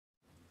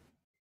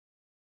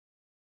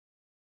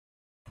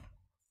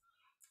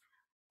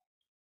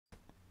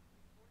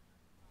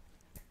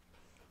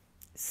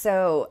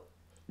So,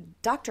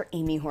 Dr.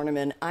 Amie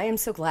Hornaman, I am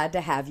so glad to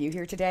have you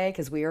here today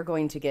because we are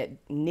going to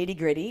get nitty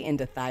gritty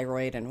into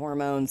thyroid and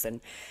hormones.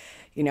 And,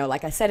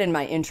 like I said in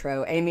my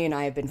intro, Amy and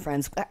I have been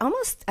friends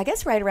almost, I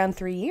guess, right around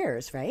 3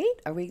 years, right?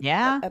 Are we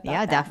Yeah, about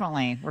yeah, that?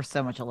 definitely. We're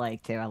so much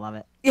alike too. I love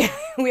it. Yeah,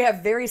 we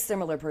have very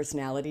similar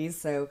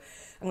personalities. So,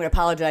 I'm going to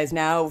apologize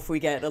now if we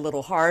get a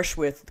little harsh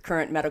with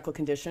current medical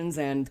conditions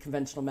and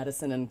conventional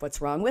medicine and what's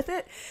wrong with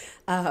it.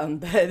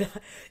 But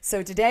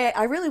so today,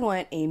 I really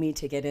want Amy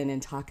to get in and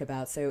talk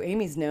about. So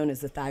Amy's known as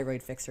the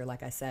thyroid fixer,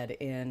 like I said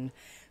in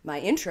my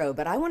intro.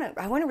 But I want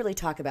to really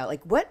talk about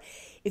like what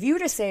if you were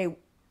to say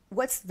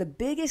what's the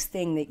biggest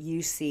thing that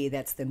you see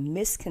that's the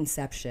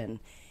misconception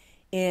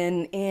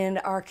in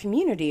our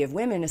community of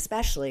women,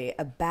 especially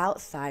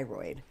about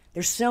thyroid.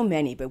 There's so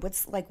many, but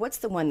what's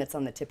the one that's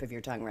on the tip of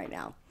your tongue right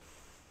now?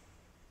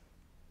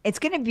 It's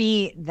going to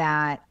be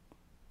that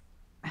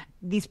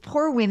these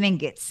poor women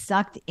get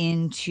sucked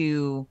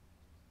into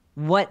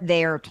what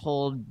they are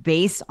told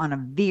based on a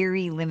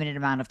very limited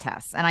amount of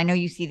tests. And I know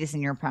you see this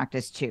in your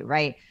practice too,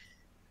 right?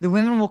 The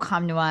women will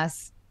come to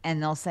us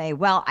and they'll say,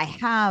 well, I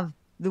have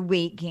the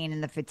weight gain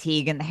and the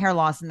fatigue and the hair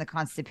loss and the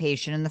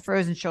constipation and the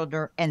frozen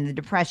shoulder and the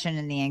depression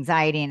and the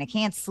anxiety and I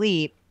can't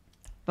sleep,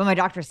 but my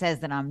doctor says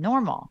that I'm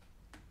normal.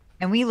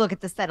 And we look at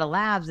the set of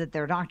labs that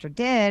their doctor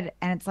did,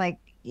 and it's like,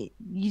 you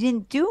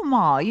didn't do them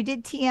all. You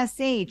did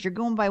TSH. You're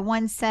going by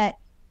one set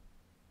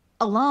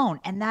alone,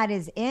 and that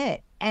is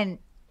it. And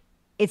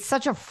it's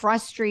such a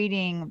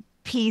frustrating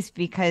piece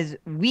because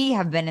we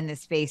have been in this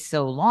space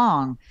so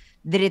long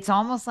that it's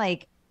almost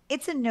like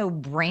it's a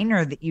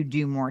no-brainer that you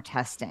do more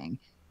testing.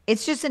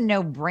 It's just a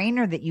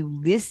no-brainer that you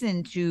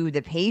listen to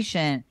the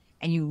patient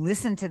and you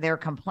listen to their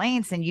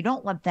complaints and you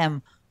don't let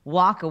them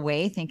walk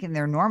away thinking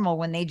they're normal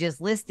when they just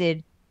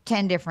listed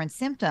 10 different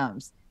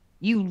symptoms.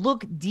 You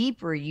look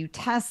deeper, you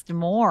test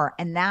more,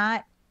 and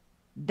that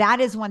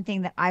is one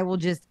thing that I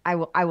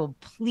will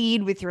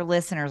plead with your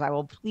listeners. I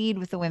will plead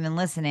with the women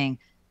listening.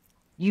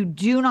 You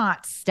do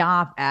not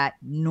stop at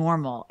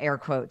normal, air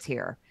quotes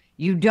here.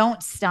 You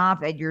don't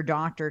stop at your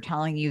doctor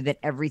telling you that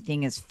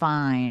everything is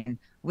fine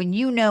when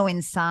you know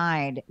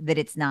inside that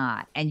it's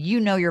not, and you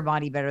know your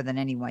body better than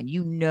anyone.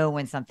 You know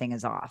when something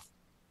is off.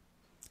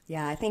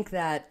 Yeah, I think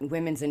that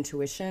women's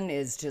intuition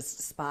is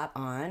just spot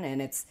on,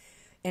 and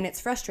it's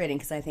frustrating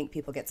because I think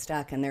people get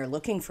stuck and they're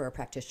looking for a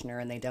practitioner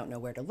and they don't know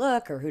where to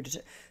look or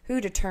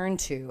who to turn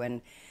to,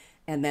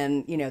 and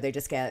then they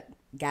just get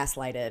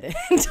gaslighted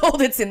and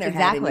told it's in their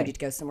head and you need Exactly. to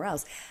go somewhere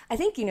else. I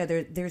think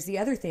there's the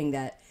other thing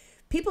that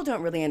people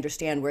don't really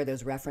understand where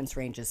those reference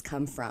ranges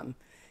come from.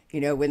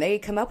 When they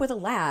come up with a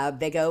lab,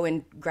 they go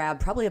and grab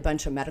probably a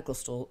bunch of medical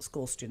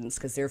school students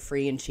because they're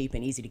free and cheap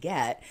and easy to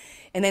get.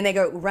 And then they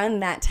go run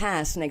that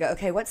test and they go,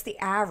 okay, what's the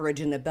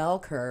average in the bell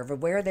curve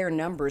of where their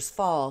numbers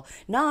fall?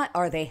 Not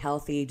are they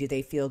healthy? Do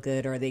they feel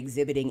good? Or are they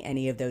exhibiting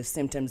any of those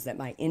symptoms that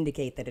might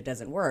indicate that it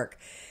doesn't work?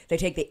 They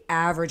take the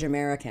average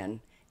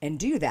American and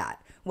do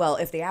that. Well,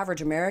 if the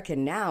average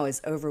American now is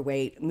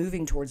overweight,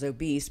 moving towards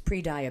obese,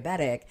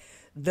 pre-diabetic,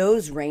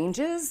 those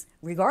ranges,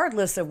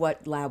 regardless of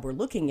what lab we're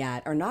looking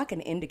at, are not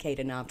going to indicate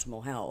an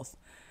optimal health.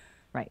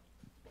 Right.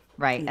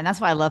 Right. And that's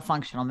why I love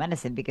functional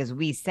medicine because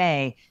we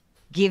say,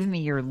 give me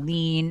your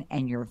lean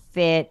and your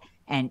fit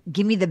and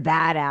give me the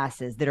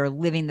badasses that are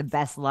living the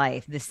best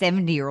life, the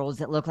 70-year-olds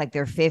that look like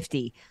they're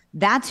 50.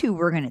 That's who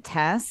we're going to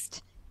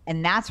test.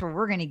 And that's where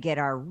we're going to get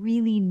our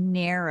really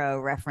narrow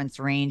reference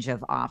range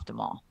of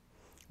optimal.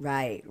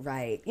 Right,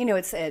 right.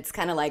 It's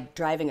kind of like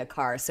driving a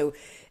car. So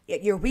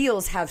your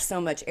wheels have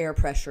so much air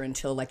pressure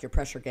until like your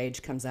pressure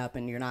gauge comes up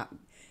and you're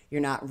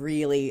not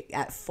really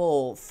at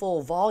full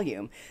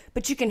volume.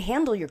 But you can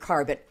handle your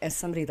car. But as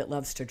somebody that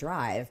loves to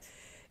drive,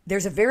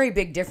 there's a very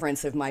big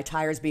difference of my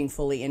tires being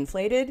fully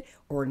inflated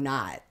or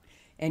not.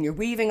 And you're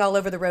weaving all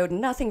over the road and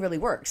nothing really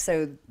works.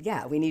 So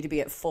yeah, we need to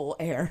be at full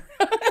air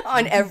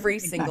on every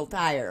single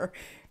Exactly.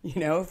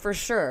 tire, for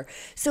sure.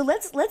 So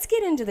let's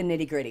get into the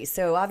nitty gritty.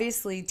 So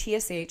obviously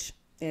TSH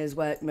is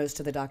what most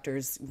of the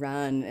doctors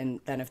run, and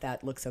then if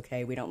that looks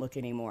okay, we don't look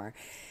anymore.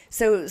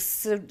 So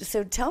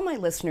tell my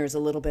listeners a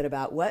little bit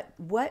about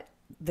what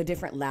the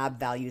different lab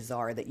values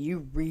are that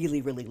you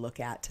really really look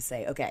at to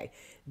say, okay,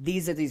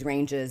 these are these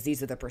ranges,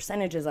 these are the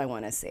percentages I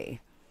want to see.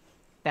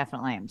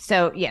 Definitely.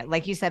 So, yeah,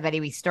 like you said, Betty,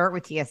 we start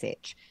with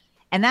TSH,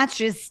 and that's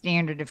just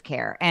standard of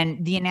care.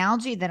 And the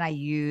analogy that I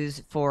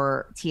use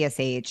for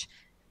TSH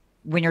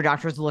when your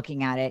doctor's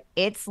looking at it,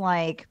 it's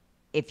like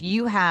if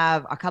you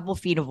have a couple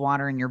feet of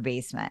water in your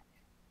basement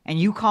and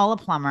you call a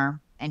plumber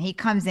and he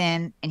comes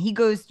in and he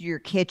goes to your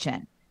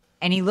kitchen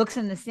and he looks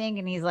in the sink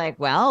and he's like,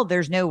 well,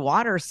 there's no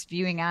water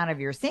spewing out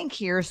of your sink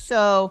here.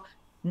 So,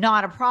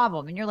 not a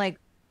problem. And you're like,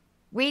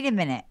 wait a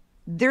minute.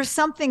 There's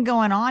something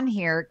going on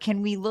here.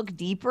 Can we look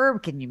deeper?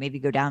 Can you maybe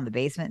go down the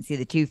basement and see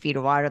the 2 feet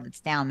of water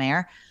that's down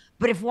there?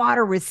 But if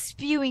water was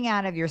spewing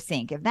out of your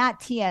sink, if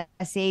that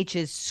TSH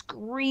is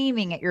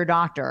screaming at your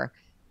doctor,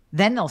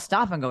 then they'll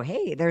stop and go,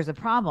 hey, there's a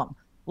problem.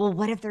 Well,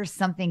 what if there's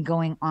something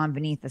going on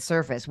beneath the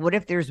surface? What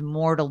if there's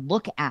more to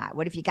look at?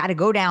 What if you got to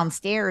go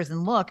downstairs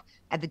and look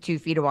at the 2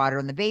 feet of water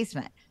in the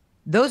basement?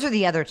 Those are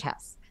the other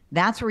tests.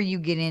 That's where you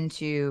get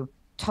into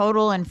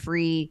total and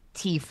free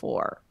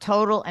T4,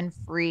 total and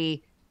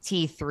free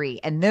T3.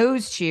 And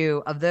those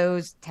two of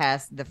those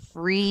tests, the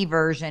free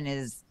version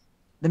is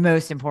the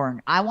most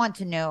important. I want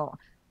to know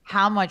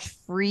how much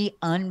free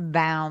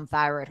unbound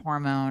thyroid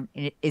hormone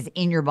is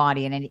in your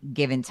body at any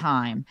given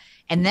time.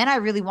 And then I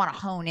really want to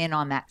hone in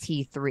on that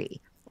T3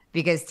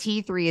 because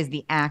T3 is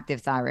the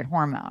active thyroid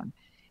hormone.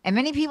 And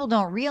many people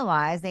don't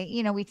realize that,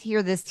 we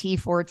hear this T4,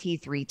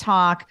 T3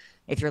 talk.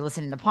 If you're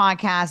listening to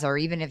podcasts, or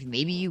even if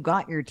maybe you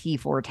got your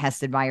T4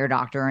 tested by your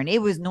doctor and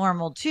it was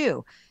normal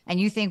too, and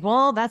you think,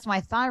 well, that's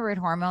my thyroid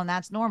hormone,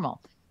 that's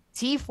normal.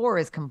 T4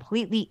 is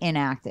completely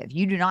inactive.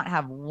 You do not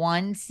have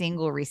one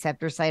single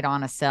receptor site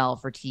on a cell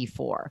for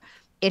T4.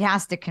 It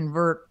has to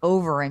convert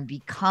over and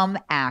become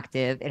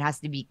active. It has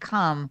to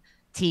become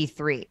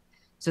T3.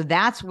 So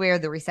that's where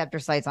the receptor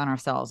sites on our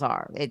cells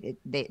are.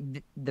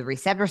 The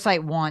receptor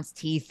site wants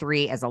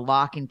T3 as a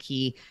lock and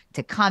key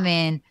to come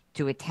in,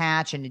 to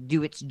attach, and to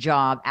do its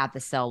job at the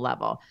cell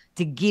level,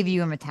 to give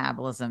you a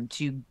metabolism,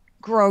 to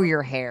grow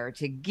your hair,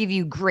 to give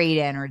you great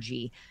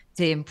energy,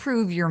 to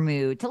improve your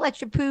mood, to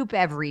let you poop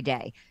every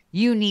day.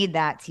 You need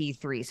that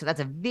T3. So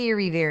that's a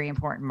very, very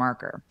important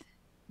marker.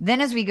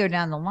 Then as we go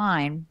down the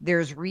line,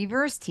 there's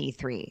reverse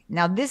T3.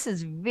 Now, this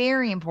is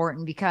very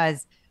important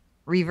because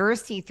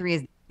reverse T3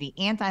 is the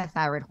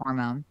anti-thyroid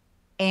hormone,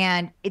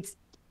 and it's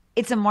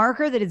a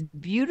marker that is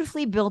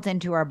beautifully built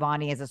into our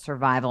body as a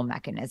survival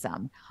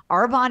mechanism.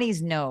 Our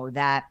bodies know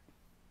that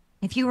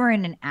if you were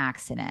in an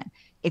accident,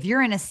 if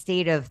you're in a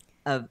state of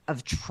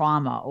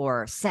trauma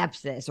or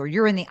sepsis, or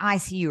you're in the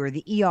ICU or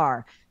the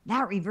ER,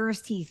 that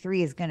reverse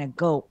T3 is going to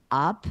go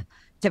up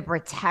to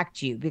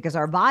protect you, because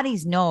our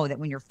bodies know that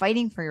when you're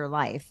fighting for your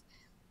life,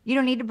 you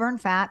don't need to burn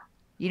fat.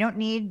 You don't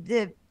need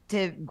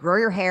to grow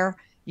your hair.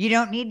 You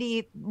don't need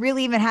to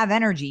really even have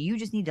energy. You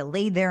just need to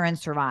lay there and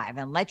survive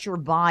and let your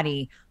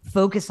body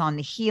focus on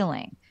the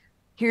healing.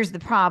 Here's the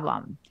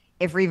problem.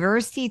 If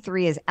reverse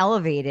T3 is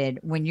elevated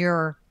when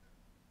you're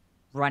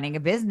running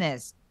a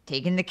business,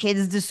 taking the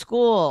kids to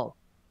school,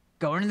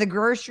 going to the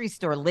grocery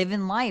store,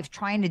 living life,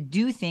 trying to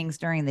do things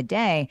during the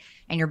day,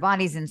 and your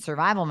body's in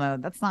survival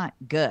mode, that's not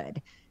good.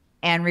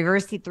 And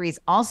reverse T3 is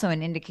also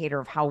an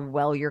indicator of how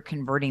well you're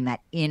converting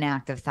that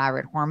inactive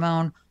thyroid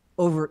hormone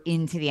over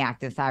into the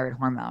active thyroid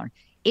hormone.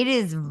 It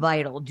is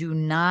vital. Do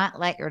not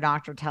let your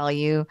doctor tell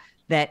you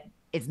that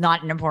it's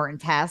not an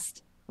important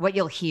test. What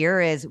you'll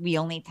hear is we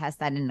only test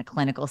that in a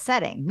clinical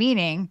setting,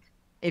 meaning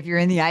if you're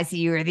in the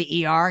ICU or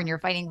the ER and you're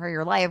fighting for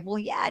your life, well,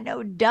 yeah,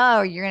 no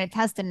duh, you're going to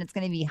test it and it's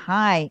going to be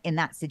high in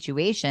that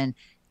situation.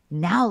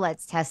 Now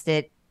let's test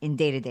it in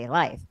day-to-day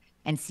life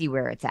and see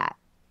where it's at.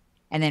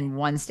 And then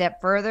one step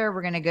further,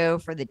 we're going to go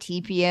for the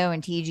TPO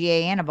and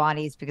TGA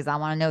antibodies, because I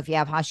want to know if you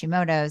have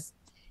Hashimoto's.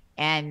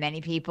 And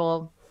many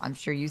people, I'm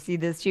sure you see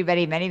this too,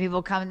 Betty, many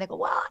people come and they go,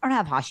 well, I don't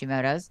have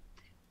Hashimoto's.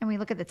 And we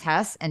look at the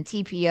tests, and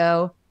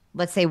TPO,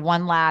 let's say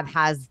one lab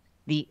has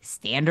the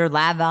standard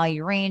lab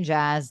value range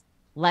as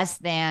less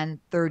than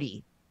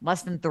 30,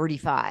 less than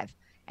 35,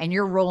 and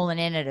you're rolling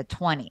in at a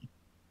 20.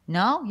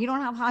 No, you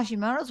don't have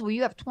Hashimoto's. Well,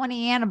 you have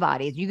 20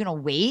 antibodies. You're going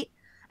to wait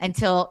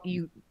until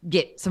you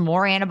get some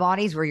more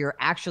antibodies where you're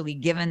actually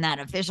given that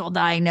official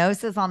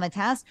diagnosis on the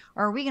test?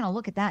 Or are we going to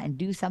look at that and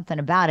do something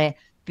about it?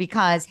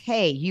 Because,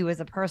 hey, you as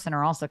a person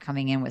are also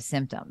coming in with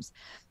symptoms.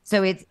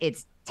 So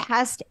it's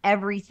test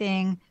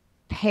everything,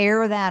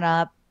 pair that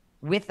up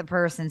with the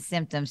person's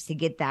symptoms to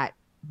get that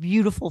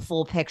beautiful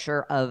full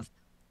picture of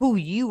who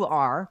you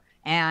are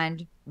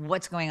and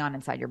what's going on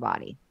inside your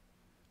body.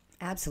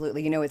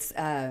 Absolutely. It's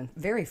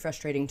very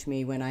frustrating to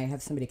me when I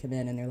have somebody come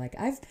in and they're like,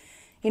 I've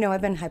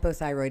been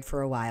hypothyroid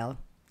for a while,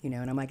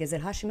 and I'm like, is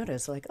it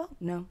Hashimoto's? So like, oh,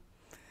 no.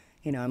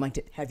 I'm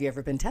like, have you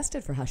ever been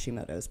tested for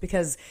Hashimoto's?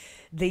 Because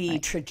the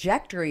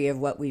trajectory of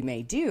what we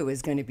may do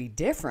is going to be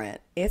different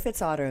if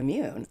it's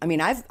autoimmune. I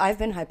mean, I've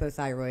been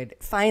hypothyroid,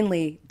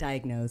 finally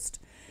diagnosed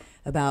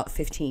about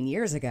 15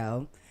 years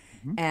ago.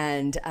 Mm-hmm.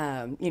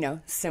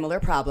 And, similar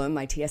problem.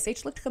 My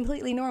TSH looked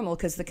completely normal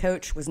because the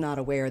coach was not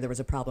aware there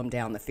was a problem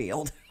down the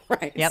field.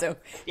 Right. Yep. So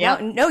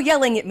yep. No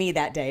yelling at me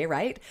that day.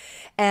 Right.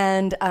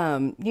 And,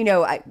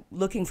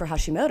 looking for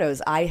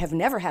Hashimoto's, I have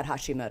never had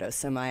Hashimoto's.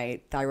 So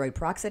my thyroid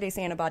peroxidase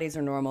antibodies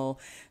are normal.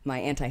 My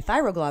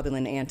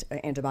anti-thyroglobulin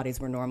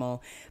antibodies were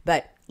normal.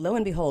 But lo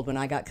and behold, when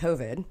I got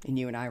COVID, and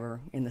you and I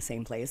were in the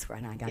same place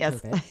when I got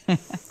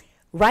COVID,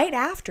 right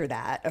after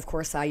that, of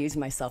course, I use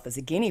myself as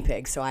a guinea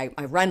pig. So I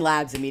run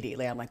labs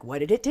immediately. I'm like, what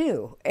did it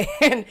do?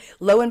 And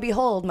lo and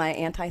behold, my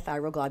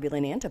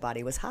anti-thyroglobulin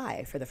antibody was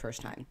high for the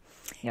first time.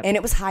 Yep. And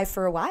it was high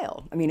for a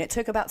while. I mean, it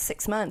took about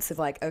 6 months of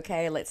like,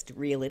 okay, let's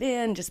reel it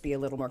in, just be a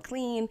little more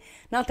clean.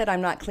 Not that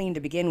I'm not clean to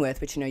begin with,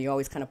 but you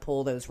always kind of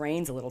pull those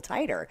reins a little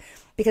tighter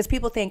because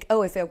people think,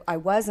 oh, if I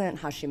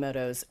wasn't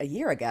Hashimoto's a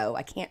year ago,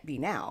 I can't be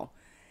now.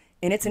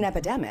 And it's an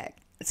epidemic.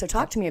 So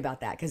talk to me about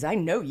that, because I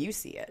know you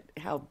see it,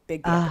 how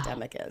big the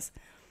epidemic is.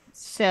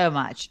 So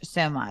much.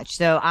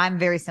 So I'm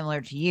very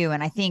similar to you.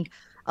 And I think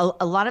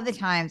a lot of the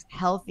times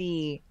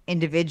healthy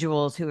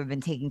individuals who have been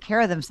taking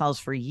care of themselves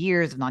for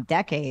years, if not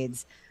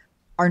decades,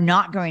 are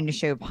not going to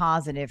show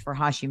positive for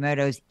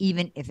Hashimoto's,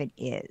 even if it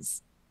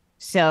is.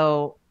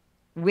 So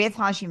with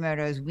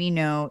Hashimoto's, we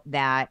know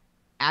that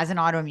as an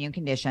autoimmune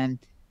condition,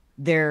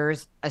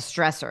 there's a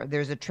stressor,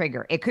 there's a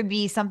trigger. It could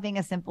be something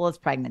as simple as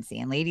pregnancy.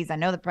 And ladies, I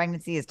know that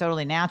pregnancy is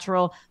totally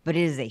natural, but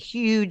it is a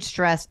huge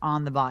stress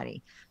on the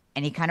body.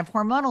 Any kind of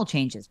hormonal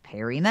changes,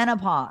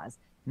 perimenopause,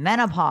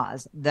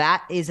 menopause,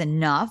 that is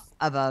enough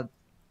of a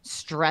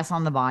stress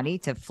on the body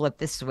to flip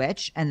the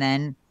switch, and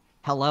then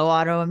hello,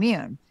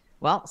 autoimmune.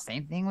 Well,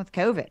 same thing with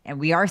COVID. And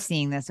we are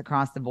seeing this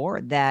across the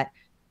board, that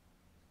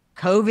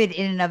COVID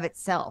in and of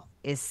itself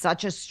is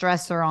such a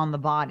stressor on the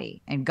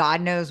body, and God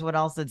knows what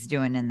else it's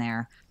doing in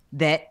there,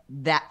 that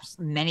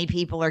many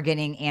people are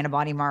getting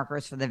antibody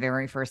markers for the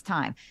very first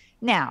time.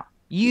 Now,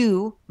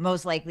 you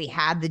most likely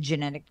had the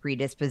genetic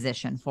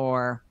predisposition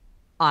for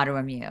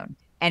autoimmune,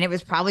 and it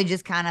was probably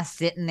just kind of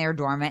sitting there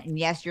dormant. And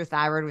yes, your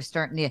thyroid was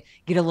starting to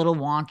get a little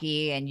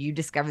wonky, and you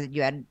discovered that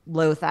you had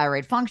low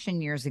thyroid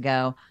function years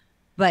ago,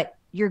 but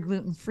you're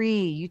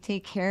gluten-free, you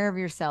take care of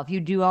yourself, you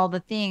do all the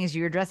things,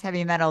 you address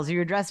heavy metals,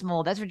 you address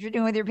mold. That's what you're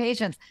doing with your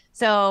patients.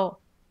 So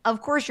of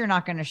course you're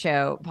not going to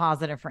show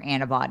positive for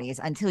antibodies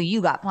until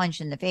you got punched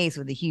in the face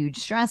with a huge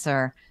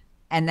stressor,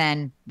 and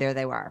then there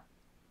they were.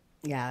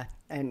 Yeah.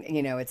 And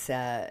it's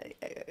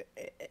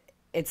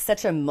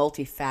such a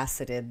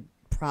multifaceted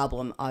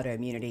problem,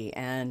 autoimmunity,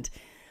 and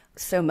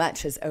so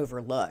much is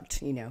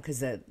overlooked, because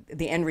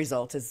the end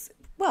result is,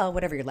 well,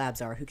 whatever your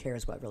labs are, who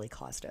cares what really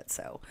caused it.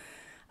 So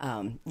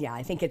yeah,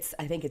 I think it's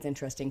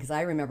interesting, because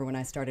I remember when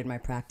I started my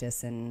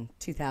practice in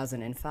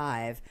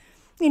 2005,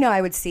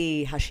 I would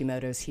see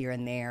Hashimoto's here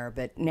and there,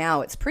 but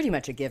now it's pretty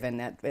much a given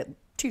that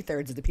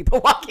 2/3 of the people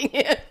walking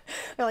in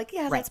are like,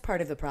 yeah, that's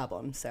part of the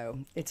problem. So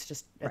it's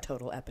just a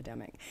total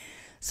epidemic.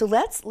 So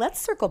let's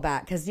circle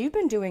back, because you've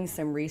been doing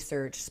some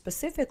research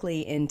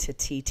specifically into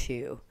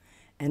T2.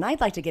 And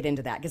I'd like to get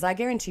into that, because I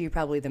guarantee you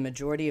probably the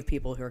majority of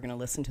people who are going to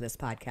listen to this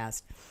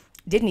podcast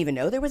didn't even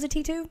know there was a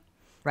T2,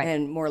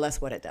 and more or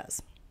less what it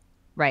does.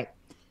 Right.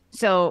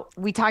 So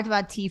we talked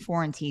about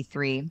T4 and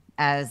T3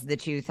 as the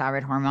two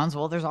thyroid hormones.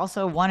 Well, there's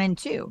also 1 and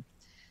 2.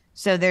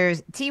 So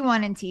there's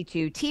T1 and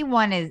T2.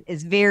 T1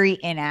 is very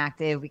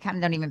inactive. We kind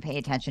of don't even pay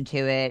attention to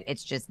it.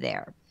 It's just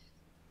there.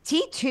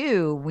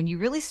 T2, when you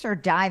really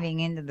start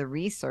diving into the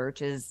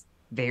research, is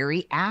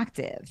very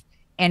active.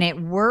 And it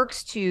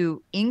works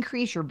to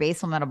increase your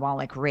basal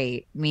metabolic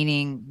rate,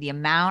 meaning the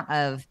amount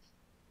of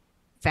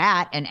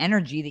fat and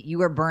energy that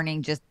you are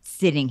burning just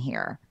sitting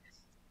here.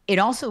 It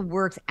also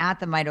works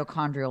at the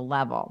mitochondrial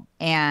level.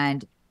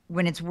 And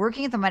when it's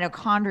working at the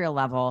mitochondrial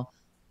level,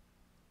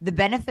 the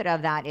benefit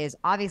of that is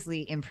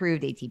obviously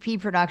improved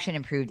ATP production,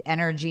 improved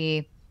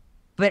energy,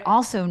 but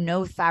also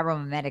no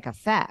thyromimetic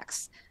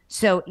effects.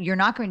 So you're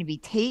not going to be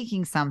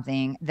taking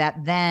something that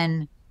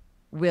then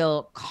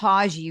will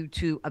cause you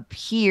to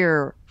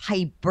appear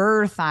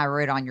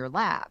hyperthyroid on your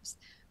labs,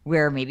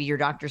 where maybe your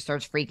doctor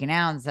starts freaking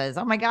out and says,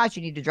 oh my gosh,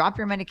 you need to drop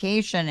your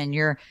medication, and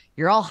you're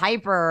all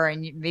hyper,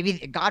 and maybe,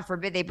 God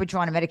forbid, they put you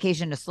on a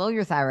medication to slow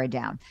your thyroid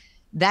down.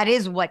 That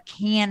is what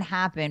can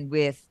happen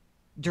with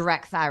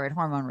direct thyroid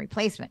hormone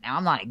replacement. Now,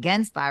 I'm not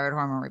against thyroid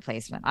hormone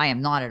replacement. I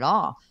am not at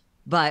all.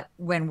 But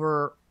when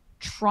we're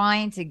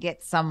trying to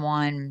get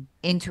someone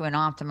into an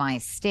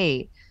optimized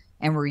state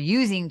and we're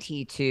using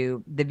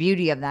T2, the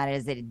beauty of that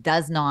is that it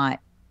does not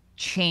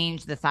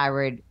change the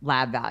thyroid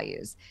lab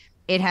values.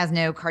 It has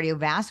no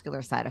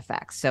cardiovascular side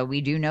effects. So we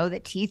do know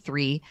that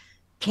T3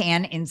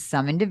 can, in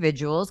some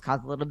individuals, cause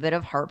a little bit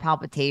of heart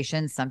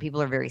palpitations. Some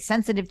people are very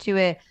sensitive to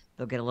it.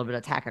 They'll get a little bit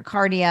of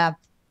tachycardia.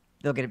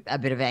 They'll get a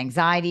bit of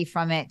anxiety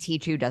from it.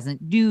 T2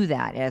 doesn't do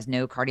that. It has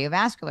no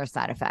cardiovascular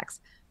side effects.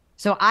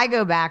 So I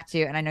go back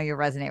to, and I know you'll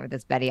resonate with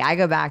this, Betty, I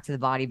go back to the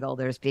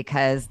bodybuilders,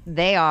 because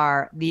they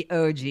are the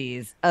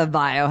OGs of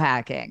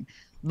biohacking.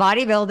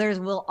 Bodybuilders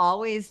will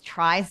always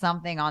try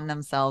something on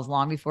themselves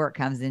long before it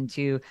comes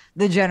into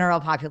the general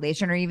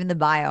population or even the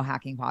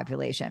biohacking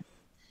population.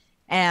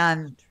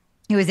 And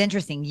it was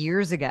interesting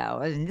years ago,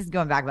 and this is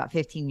going back about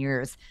 15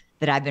 years,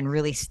 that I've been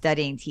really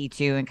studying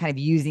T2 and kind of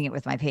using it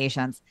with my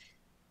patients.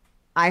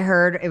 I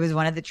heard it was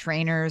one of the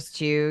trainers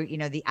to,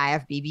 the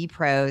IFBB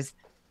pros.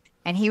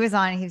 And he was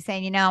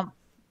saying,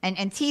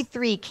 and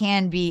T3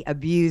 can be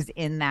abused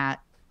in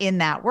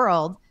that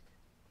world,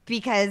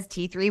 because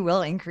T3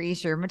 will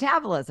increase your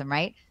metabolism,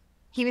 right?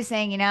 He was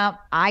saying,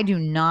 I do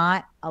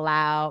not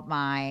allow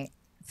my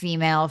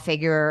female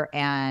figure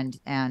and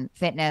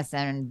fitness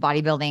and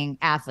bodybuilding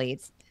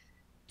athletes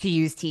to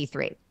use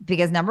T3,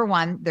 because number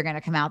one, they're going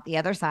to come out the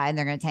other side and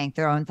they're going to tank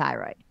their own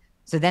thyroid.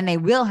 So then they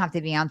will have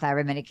to be on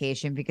thyroid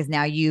medication, because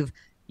now you've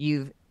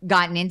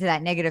gotten into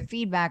that negative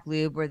feedback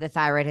loop where the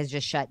thyroid has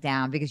just shut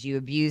down because you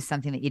abused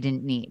something that you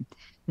didn't need.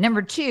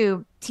 Number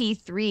two,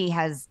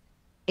 T3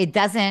 it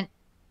doesn't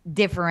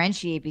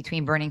differentiate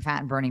between burning fat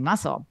and burning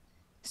muscle.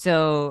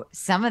 So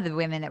some of the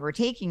women that were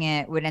taking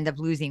it would end up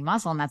losing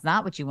muscle, and that's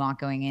not what you want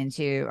going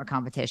into a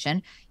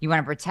competition. You want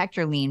to protect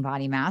your lean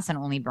body mass and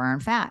only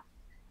burn fat.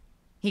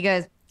 He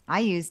goes,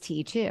 I use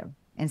T2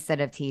 instead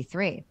of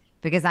T3.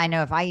 because I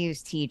know if I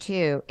use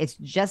T2, it's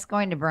just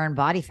going to burn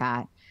body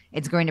fat.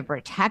 It's going to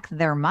protect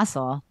their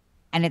muscle,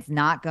 and it's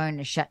not going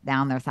to shut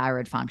down their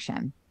thyroid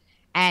function.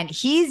 And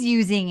he's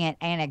using it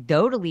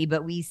anecdotally,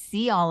 but we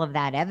see all of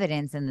that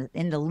evidence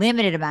in the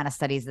limited amount of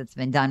studies that's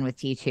been done with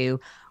T2.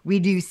 We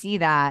do see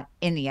that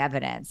in the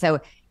evidence. So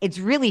it's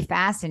really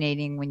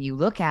fascinating when you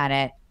look at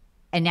it.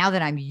 And now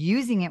that I'm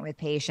using it with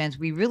patients,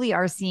 we really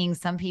are seeing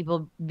some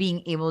people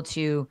being able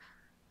to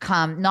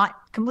come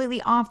not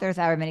completely off their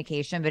thyroid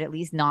medication, but at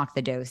least knock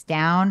the dose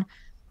down.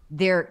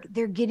 They're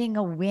getting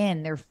a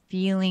win. They're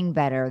feeling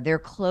better. Their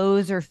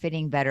clothes are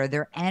fitting better.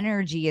 Their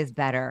energy is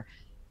better.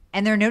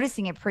 And they're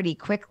noticing it pretty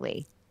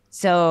quickly.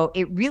 So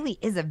it really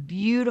is a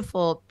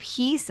beautiful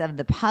piece of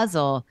the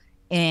puzzle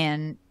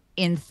in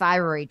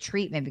thyroid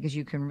treatment, because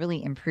you can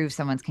really improve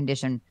someone's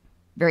condition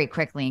very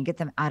quickly and get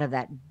them out of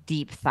that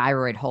deep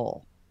thyroid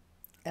hole.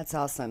 That's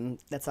awesome.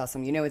 That's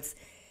awesome.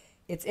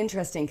 It's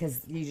interesting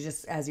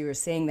because as you were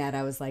saying that,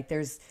 I was like,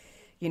 there's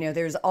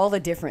all the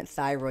different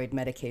thyroid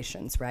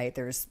medications, right?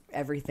 There's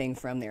everything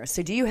from there.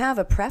 So do you have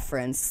a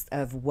preference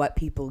of what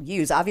people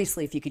use?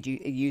 Obviously, if you could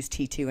use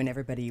T2 and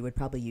everybody, you would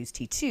probably use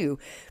T2.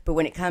 But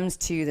when it comes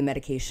to the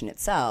medication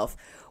itself,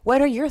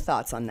 what are your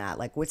thoughts on that?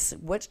 Like,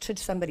 what should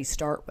somebody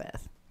start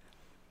with?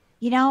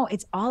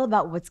 It's all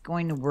about what's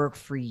going to work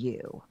for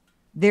you.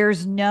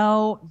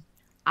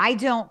 I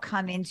don't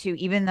come into,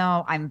 even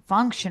though I'm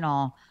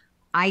functional,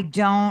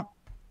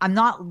 I'm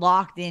not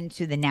locked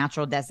into the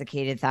natural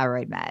desiccated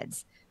thyroid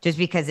meds just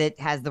because it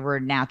has the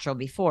word natural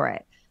before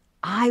it.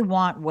 I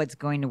want what's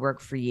going to work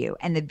for you.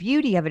 And the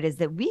beauty of it is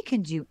that we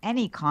can do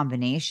any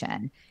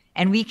combination,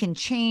 and we can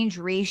change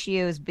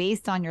ratios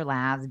based on your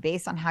labs,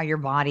 based on how your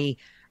body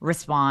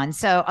responds.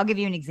 So I'll give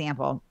you an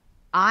example.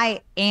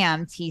 I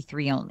am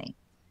T3 only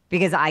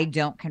because I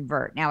don't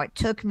convert. Now, it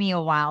took me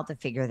a while to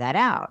figure that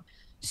out.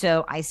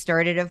 So I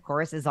started, of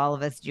course, as all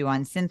of us do,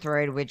 on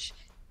Synthroid, which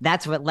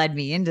that's what led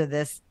me into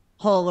this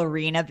whole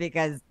arena,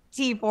 because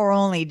T4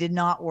 only did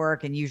not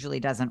work and usually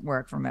doesn't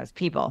work for most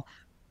people.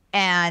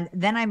 And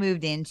then I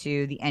moved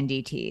into the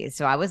NDTs.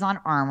 So I was on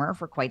Armour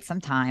for quite some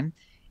time,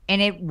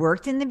 and it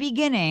worked in the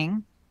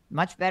beginning,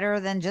 much better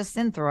than just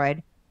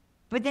Synthroid.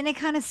 But then it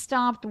kind of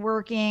stopped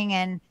working,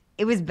 and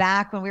it was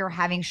back when we were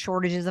having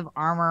shortages of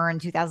Armour in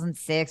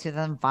 2006,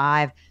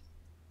 2005.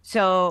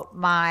 So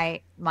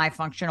my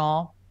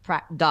functional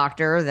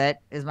doctor that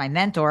is my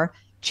mentor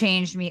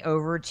changed me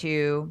over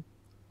to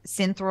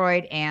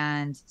Synthroid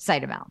and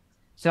Cytomel.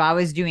 So I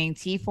was doing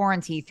T4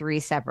 and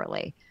T3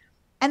 separately.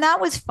 And that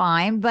was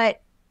fine,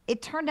 but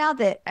it turned out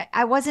that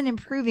I wasn't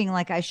improving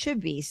like I should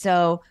be.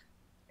 So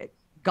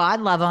God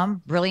love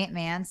him, brilliant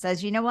man,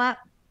 says, you know what?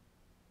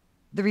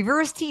 The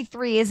reverse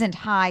T3 isn't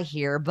high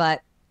here,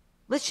 but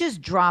let's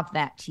just drop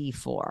that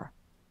T4.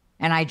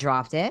 And I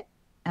dropped it,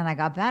 and I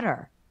got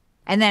better.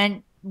 And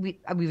then we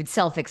would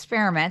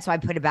self-experiment. So I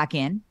put it back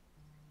in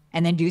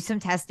and then do some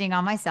testing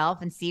on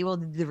myself and see, well,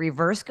 did the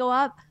reverse go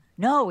up?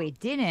 No, it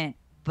didn't.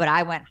 But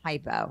I went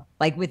hypo.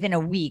 Like within a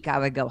week, I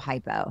would go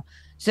hypo.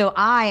 So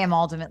I am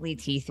ultimately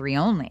T3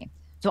 only.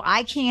 So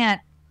I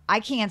can't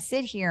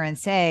sit here and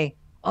say,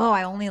 oh,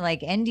 I only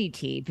like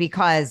NDT,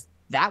 because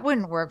that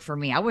wouldn't work for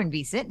me. I wouldn't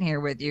be sitting here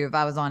with you if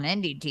I was on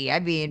NDT.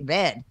 I'd be in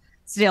bed,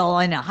 still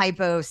in a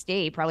hypo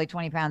state, probably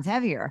 20 pounds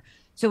heavier.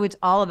 So it's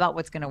all about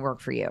what's going to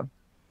work for you.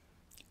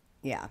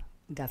 Yeah,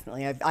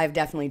 definitely. I've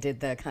definitely did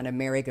the kind of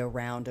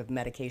merry-go-round of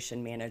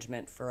medication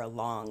management for a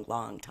long,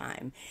 long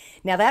time.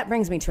 Now that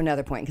brings me to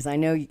another point, because I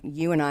know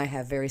you and I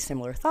have very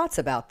similar thoughts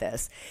about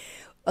this.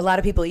 A lot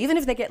of people, even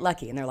if they get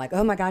lucky and they're like,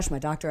 oh my gosh, my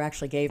doctor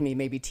actually gave me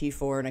maybe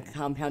T4 and a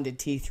compounded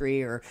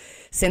T3, or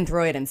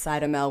Synthroid and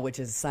Cytomel, which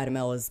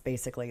is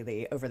basically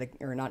the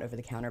not over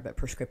the counter, but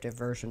prescriptive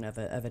version of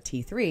a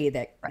T3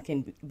 that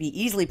can be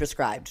easily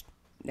prescribed.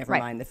 Never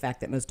mind the fact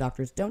that most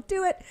doctors don't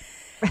do it.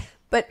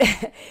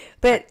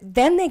 But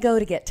then they go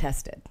to get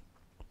tested,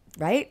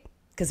 right?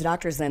 Because the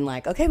doctor's then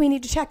like, okay, we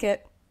need to check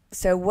it.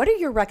 So what are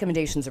your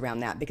recommendations around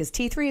that? Because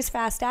T3 is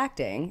fast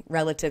acting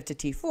relative to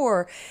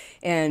T4,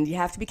 and you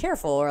have to be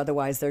careful, or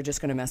otherwise they're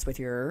just going to mess with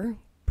your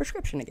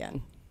prescription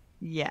again.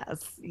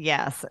 Yes.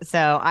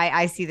 So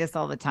I see this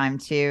all the time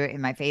too.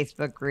 In my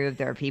Facebook group,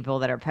 there are people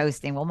that are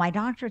posting, well, my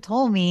doctor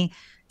told me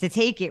to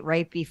take it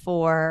right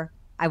before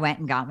I went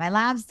and got my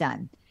labs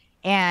done.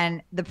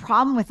 And the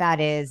problem with that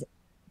is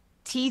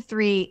T4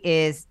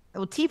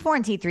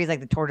 and T3 is like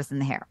the tortoise and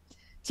the hare.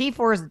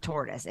 T4 is the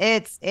tortoise.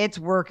 It's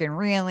working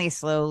really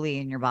slowly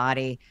in your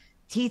body.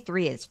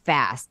 T3 is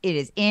fast. It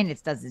is in,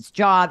 it does its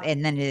job,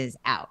 and then it is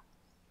out.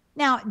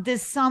 Now,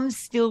 does some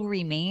still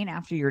remain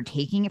after you're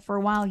taking it for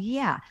a while?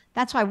 Yeah.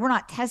 That's why we're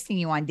not testing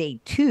you on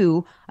day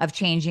 2 of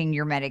changing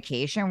your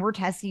medication. We're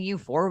testing you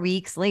 4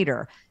 weeks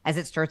later as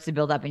it starts to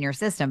build up in your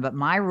system. But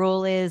my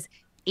rule is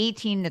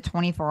 18 to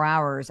 24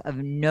 hours of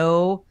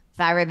no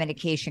thyroid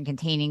medication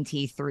containing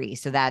T3.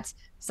 So that's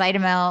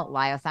Cytomel,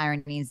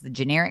 liothyronine is the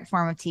generic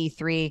form of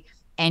T3.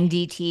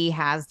 NDT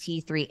has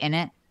T3 in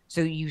it.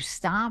 So you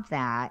stop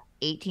that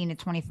 18 to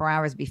 24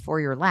 hours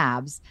before your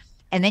labs.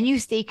 And then you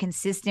stay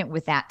consistent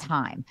with that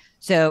time.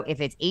 So if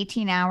it's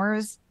 18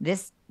 hours,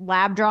 this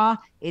lab draw,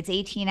 it's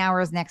 18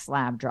 hours next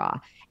lab draw.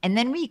 And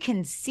then we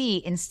can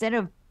see, instead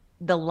of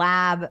the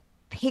lab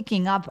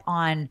picking up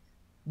on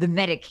the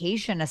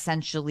medication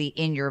essentially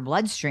in your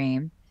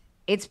bloodstream,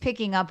 it's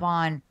picking up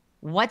on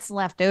what's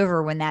left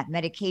over when that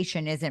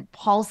medication isn't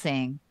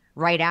pulsing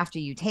right after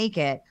you take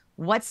it.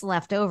 What's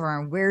left over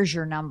and where's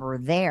your number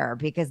there?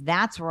 Because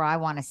that's where I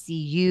want to see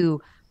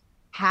you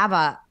have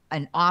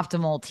an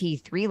optimal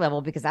T3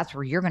 level, because that's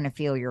where you're going to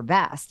feel your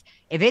best.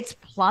 If it's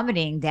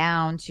plummeting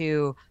down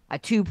to a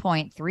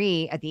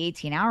 2.3 at the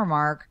 18-hour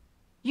mark,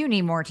 you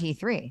need more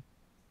T3.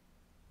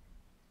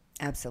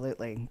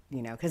 Absolutely.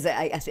 Because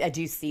I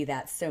do see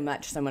that so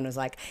much. Someone was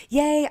like,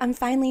 yay, I'm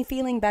finally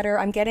feeling better.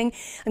 I'm getting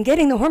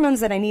the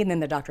hormones that I need. And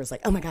then the doctor's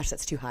like, oh my gosh,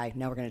 that's too high.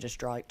 Now we're going to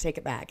just take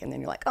it back. And then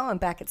you're like, oh, I'm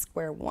back at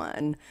square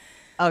one.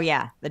 Oh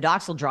yeah. The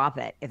docs will drop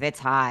it if it's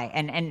high.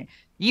 And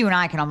you and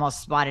I can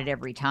almost spot it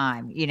every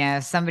time.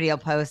 Somebody will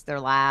post their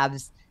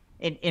labs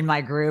in my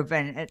group,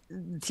 and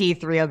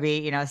T3 will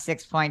be,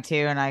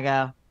 6.2. And I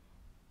go,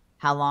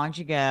 how long did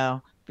you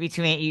go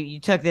between you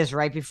took this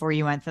right before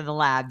you went to the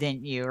lab,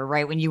 didn't you? Or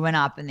right when you went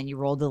up and then you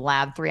rolled to the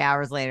lab 3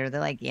 hours later. They're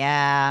like,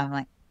 yeah. I'm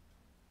like,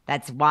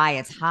 that's why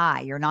it's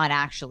high. You're not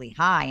actually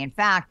high. In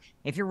fact,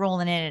 if you're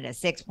rolling in at a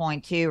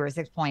 6.2 or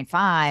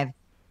 6.5,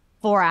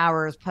 4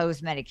 hours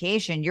post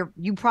medication,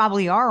 you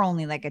probably are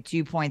only like a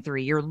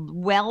 2.3. You're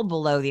well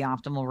below the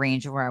optimal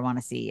range of where I want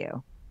to see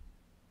you.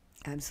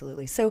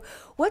 Absolutely. So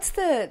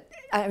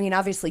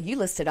obviously you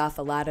listed off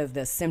a lot of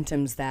the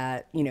symptoms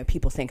that,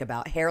 people think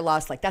about. Hair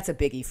loss, like that's a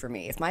biggie for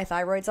me. If my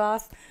thyroid's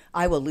off,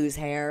 I will lose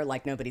hair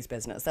like nobody's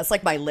business. That's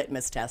like my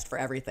litmus test for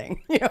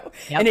everything, Yep.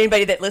 And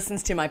anybody that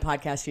listens to my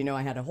podcast,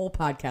 I had a whole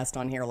podcast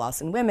on hair loss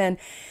in women.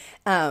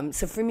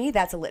 So for me,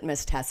 that's a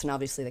litmus test. And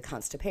obviously the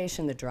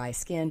constipation, the dry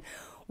skin.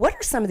 What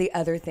are some of the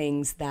other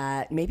things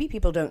that maybe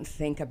people don't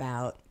think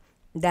about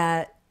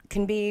that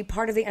can be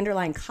part of the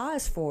underlying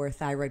cause for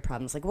thyroid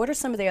problems? Like, what are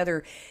some of the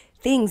other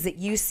things that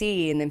you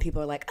see and then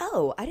people are like,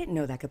 oh, I didn't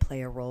know that could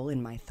play a role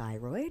in my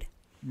thyroid?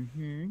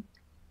 Mm-hmm.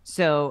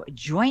 So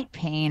joint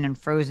pain and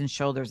frozen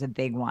shoulders, a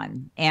big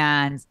one.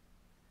 And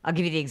I'll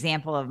give you the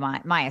example of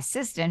my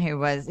assistant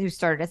who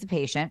started as a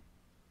patient.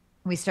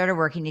 We started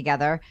working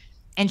together,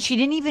 and she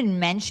didn't even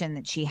mention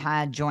that she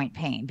had joint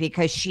pain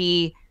because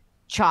she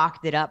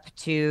chalked it up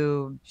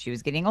to she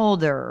was getting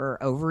older or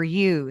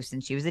overuse,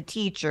 and she was a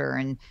teacher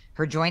and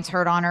her joints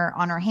hurt on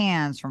her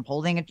hands from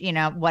holding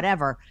it,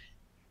 whatever.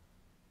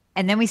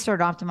 And then we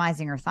started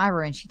optimizing her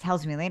thyroid, and she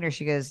tells me later,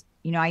 she goes,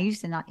 I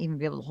used to not even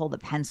be able to hold a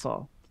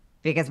pencil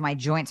because my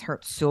joints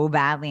hurt so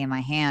badly in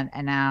my hand,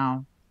 and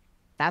now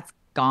that's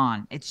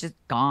gone. It's just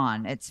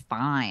gone. It's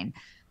fine.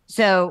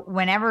 So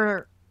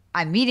whenever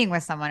I'm meeting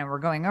with someone and we're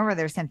going over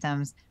their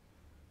symptoms,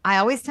 I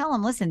always tell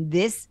them, listen,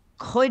 this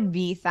could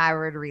be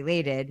thyroid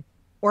related,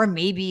 or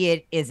maybe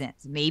it isn't.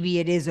 Maybe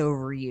it is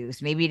overuse.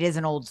 Maybe it is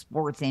an old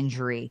sports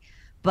injury.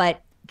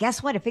 But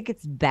guess what? If it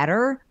gets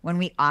better when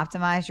we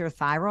optimize your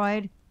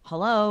thyroid,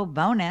 hello,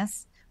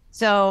 bonus.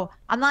 So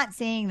I'm not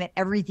saying that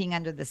everything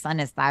under the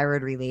sun is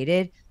thyroid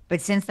related, but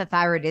since the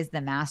thyroid is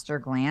the master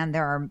gland,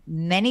 there are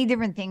many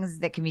different things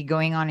that can be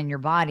going on in your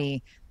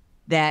body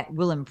that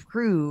will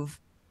improve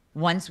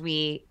once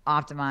we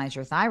optimize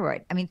your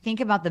thyroid. I mean, think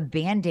about the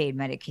Band-Aid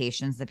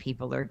medications that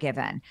people are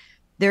given.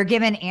 They're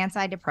given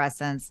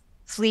antidepressants,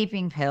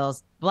 sleeping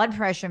pills, blood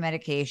pressure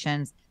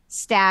medications,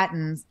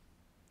 statins,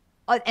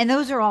 and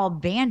those are all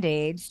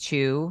Band-Aids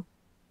to,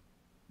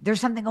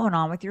 there's something going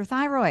on with your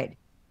thyroid.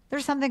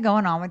 There's something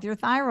going on with your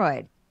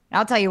thyroid. And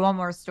I'll tell you one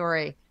more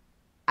story.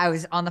 I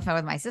was on the phone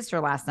with my sister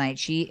last night.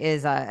 She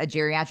is a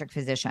geriatric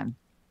physician,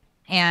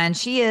 and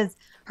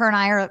her and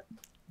I are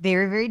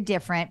very, very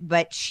different,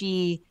 but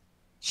she's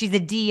a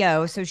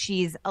DO, so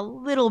she's a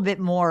little bit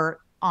more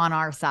on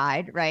our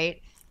side,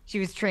 right? She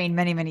was trained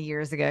many, many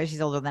years ago.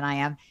 She's older than I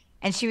am.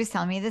 And she was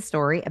telling me this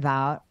story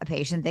about a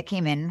patient that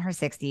came in her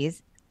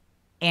 60s,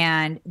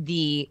 and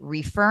the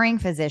referring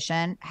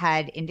physician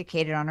had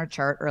indicated on her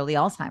chart early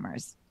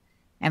Alzheimer's.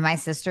 And my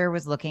sister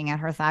was looking at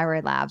her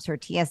thyroid labs. Her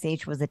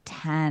TSH was a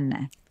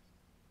 10.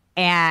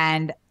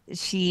 And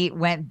she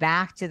went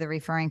back to the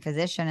referring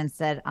physician and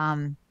said,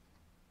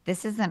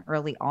 this isn't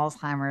early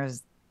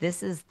Alzheimer's.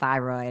 This is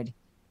thyroid.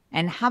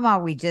 And how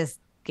about we just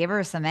give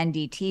her some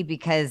NDT,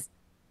 because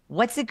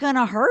what's it going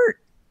to hurt?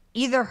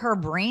 Either her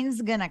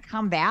brain's going to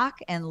come back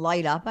and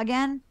light up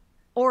again,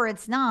 or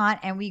it's not,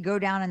 and we go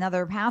down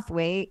another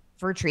pathway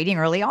for treating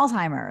early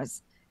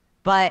Alzheimer's.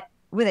 But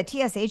with a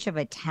TSH of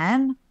a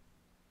 10,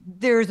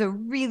 there's a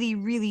really,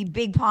 really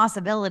big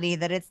possibility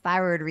that it's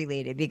thyroid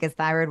related, because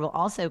thyroid will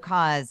also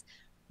cause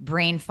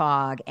brain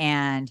fog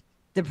and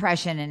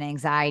depression and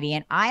anxiety.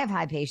 And I have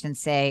had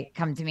patients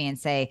come to me and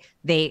say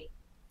they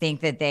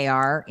think that they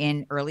are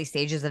in early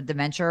stages of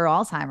dementia or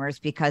Alzheimer's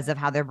because of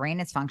how their brain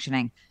is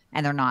functioning,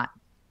 and they're not.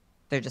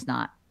 They're just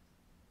not.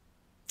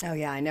 Oh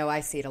yeah, I know.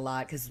 I see it a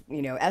lot because,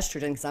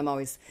 estrogen, because I'm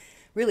always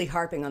really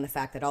harping on the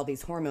fact that all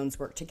these hormones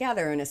work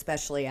together, and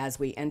especially as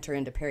we enter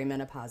into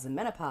perimenopause and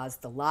menopause,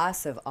 the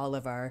loss of all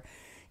of our,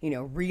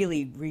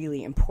 really,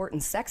 really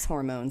important sex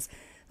hormones,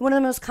 one of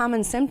the most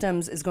common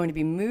symptoms is going to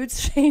be mood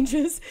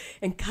changes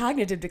and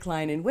cognitive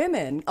decline in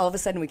women. All of a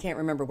sudden, we can't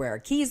remember where our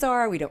keys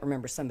are. We don't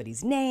remember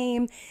somebody's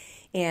name.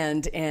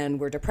 And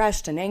we're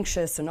depressed and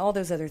anxious and all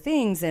those other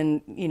things.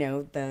 And,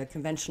 the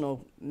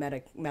conventional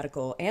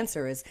medical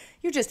answer is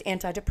you're just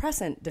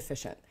antidepressant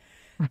deficient.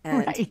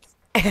 And,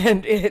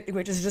 Right.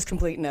 which is just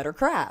complete and utter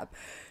crap,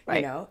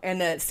 Right. And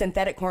the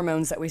synthetic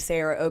hormones that we say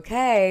are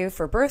okay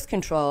for birth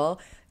control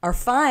are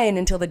fine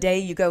until the day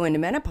you go into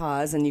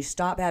menopause and you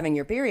stop having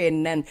your period.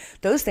 And then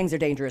those things are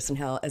dangerous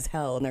as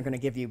hell. And they're going to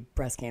give you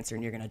breast cancer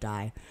and you're going to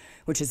die,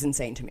 which is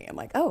insane to me. I'm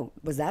like, oh,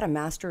 was that a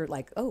master,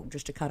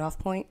 just a cutoff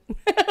point?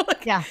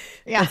 Yeah.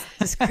 Yeah.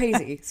 It's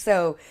crazy.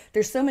 So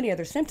there's so many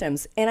other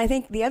symptoms. And I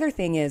think the other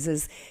thing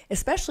is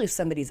especially if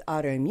somebody's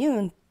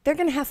autoimmune, they're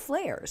going to have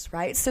flares,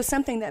 right? So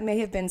something that may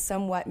have been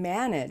somewhat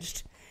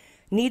managed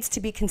needs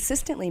to be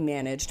consistently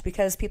managed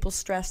because people's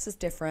stress is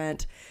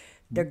different.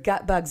 Their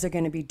gut bugs are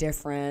going to be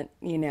different.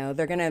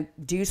 They're going to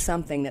do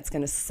something that's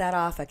going to set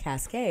off a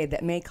cascade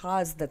that may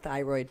cause the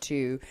thyroid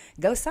to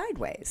go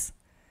sideways.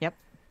 Yep.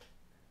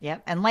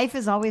 Yep. And life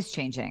is always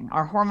changing.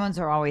 Our hormones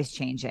are always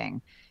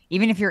changing.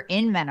 Even if you're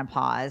in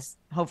menopause,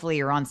 hopefully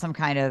you're on some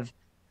kind of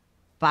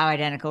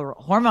bioidentical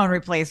hormone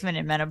replacement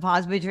in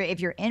menopause. But if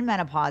you're in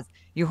menopause,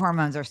 your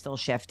hormones are still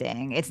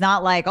shifting. It's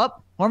not like, oh,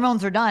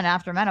 hormones are done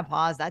after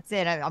menopause. That's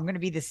it. I'm going to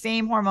be the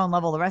same hormone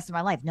level the rest of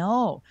my life.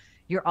 No,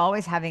 you're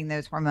always having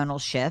those hormonal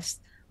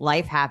shifts.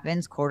 Life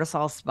happens,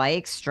 cortisol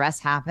spikes, stress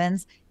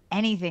happens.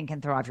 Anything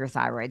can throw off your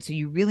thyroid. So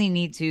you really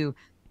need to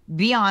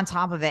be on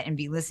top of it and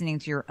be listening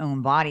to your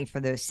own body for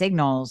those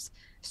signals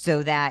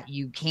so that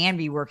you can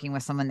be working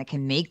with someone that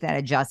can make that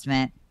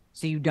adjustment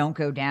so you don't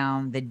go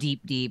down the deep,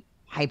 deep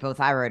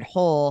hypothyroid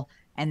hole.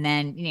 And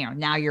then,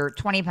 now you're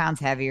 20 pounds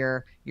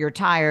heavier, you're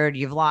tired,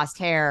 you've lost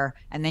hair,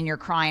 and then you're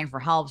crying for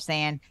help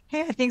saying,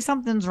 hey, I think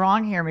something's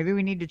wrong here. Maybe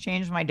we need to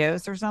change my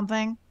dose or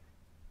something.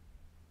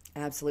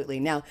 Absolutely.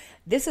 Now,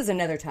 this is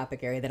another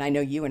topic area that I know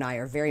you and I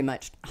are very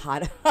much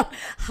hot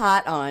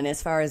on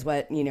as far as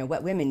what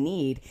women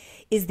need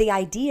is the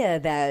idea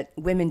that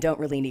women don't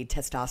really need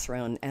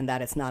testosterone and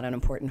that it's not an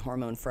important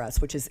hormone for us,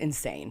 which is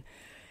insane.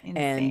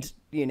 And,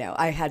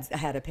 I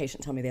had a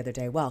patient tell me the other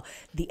day, well,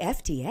 the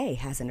FDA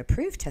hasn't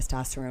approved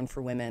testosterone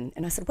for women.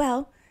 And I said,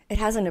 well, it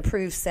hasn't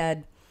approved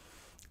said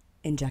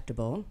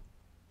injectable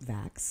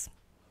vax.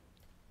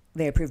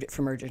 They approved it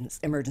for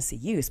emergency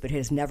use, but it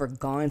has never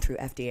gone through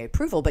FDA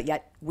approval, but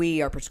yet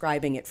we are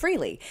prescribing it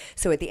freely.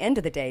 So at the end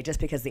of the day, just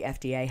because the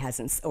FDA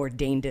hasn't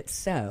ordained it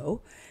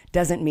so,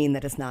 doesn't mean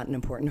that it's not an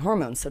important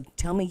hormone. So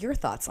tell me your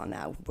thoughts on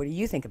that. What do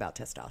you think about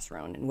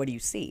testosterone and what do you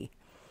see?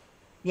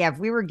 Yeah, if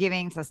we were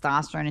giving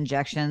testosterone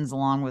injections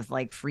along with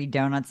like free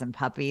donuts and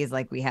puppies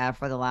like we have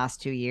for the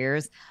last 2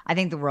 years, I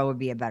think the world would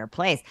be a better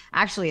place.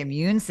 Actually,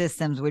 immune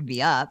systems would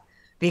be up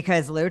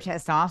because low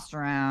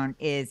testosterone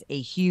is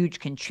a huge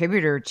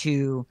contributor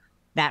to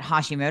that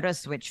Hashimoto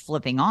switch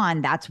flipping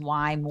on. That's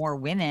why more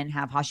women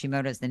have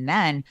Hashimoto's than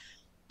men,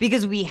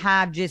 because we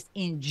have just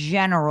in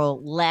general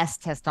less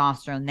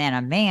testosterone than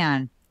a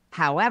man.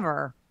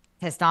 However,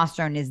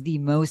 testosterone is the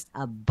most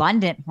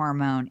abundant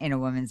hormone in a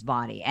woman's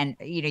body. And,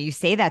 you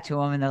say that to a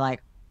woman, they're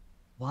like,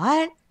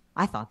 what?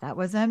 I thought that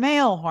was a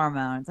male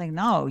hormone. It's like,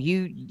 no,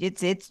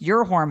 it's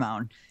your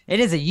hormone. It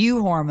is a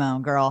you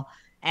hormone, girl.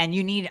 And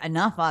you need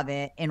enough of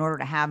it in order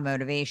to have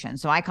motivation.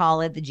 So I call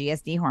it the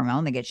GSD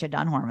hormone, the get shit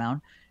done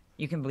hormone.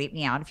 You can bleep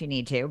me out if you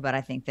need to, but I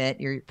think that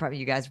you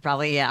guys are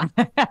probably, yeah,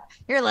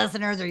 your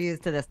listeners are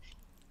used to this.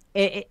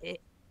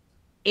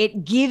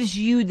 It gives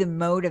you the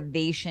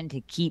motivation to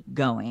keep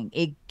going.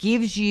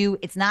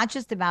 It's not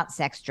just about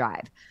sex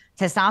drive.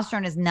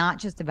 Testosterone is not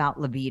just about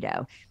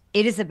libido.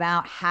 It is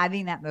about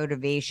having that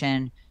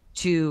motivation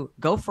to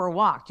go for a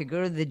walk, to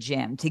go to the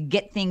gym, to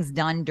get things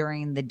done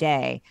during the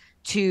day,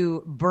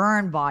 to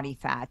burn body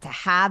fat, to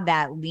have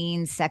that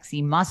lean,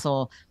 sexy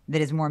muscle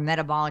that is more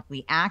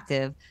metabolically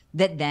active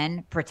that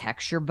then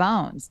protects your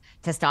bones.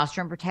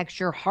 Testosterone protects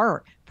your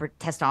heart.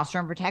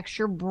 Testosterone protects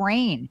your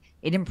brain.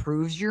 It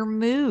improves your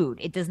mood.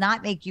 It does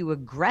not make you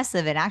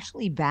aggressive. It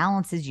actually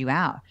balances you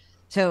out.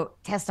 So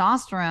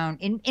testosterone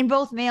in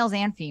both males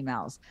and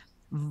females,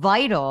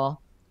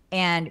 vital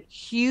and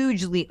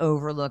hugely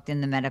overlooked in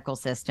the medical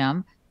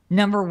system.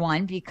 Number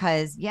one,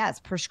 because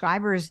yes,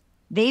 prescribers,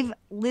 they've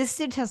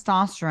listed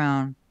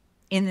testosterone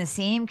in the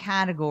same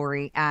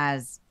category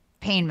as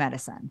pain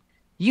medicine.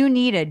 You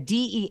need a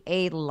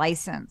DEA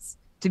license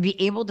to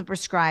be able to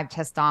prescribe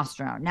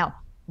testosterone. Now,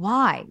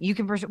 why? We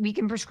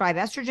can prescribe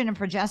estrogen and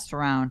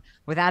progesterone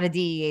without a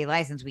DEA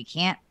license. We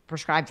can't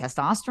prescribe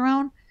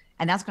testosterone,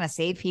 and that's going to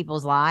save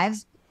people's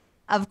lives.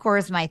 Of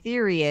course, my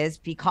theory is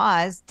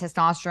because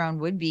testosterone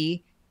would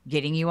be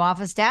getting you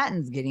off of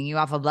statins, getting you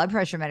off of blood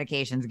pressure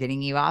medications,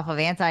 getting you off of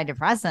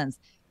antidepressants,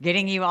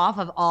 getting you off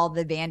of all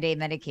the Band-Aid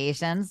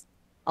medications,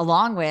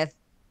 along with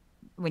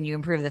when you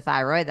improve the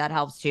thyroid, that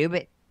helps too.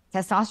 But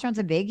testosterone's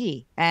a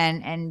biggie,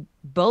 and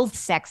both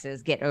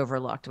sexes get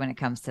overlooked when it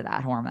comes to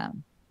that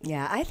hormone.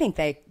 Yeah, I think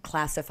they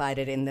classified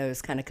it in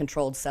those kind of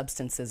controlled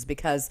substances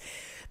because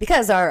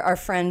our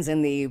friends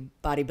in the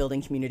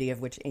bodybuilding community,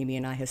 of which Amie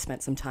and I have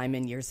spent some time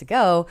in years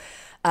ago,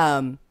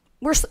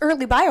 we're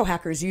early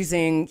biohackers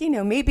using,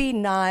 maybe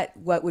not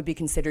what would be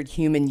considered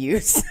human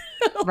use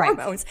Right.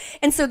 hormones.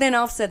 And so then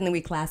all of a sudden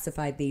we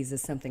classified these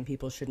as something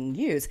people shouldn't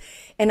use.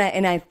 And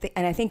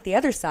I think the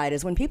other side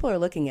is when people are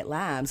looking at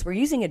labs, we're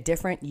using a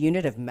different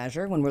unit of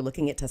measure when we're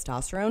looking at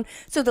testosterone.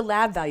 So the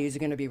lab values are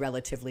going to be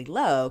relatively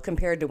low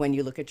compared to when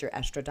you look at your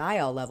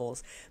estradiol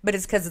levels. But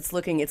it's because it's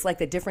like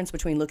the difference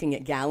between looking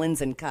at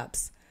gallons and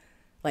cups.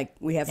 Like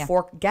we have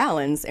 4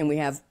 gallons and we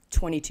have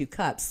 22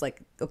 cups.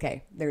 Like,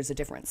 okay, there's a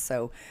difference.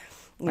 So,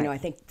 I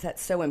think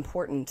that's so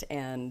important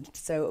and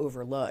so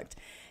overlooked.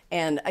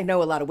 And I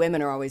know a lot of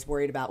women are always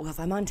worried about, well, if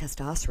I'm on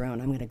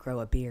testosterone, I'm going to grow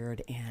a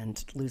beard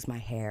and lose my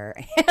hair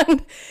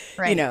and,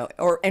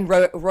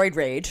 roid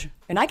rage.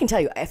 And I can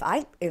tell you, if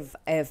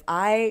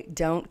I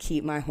don't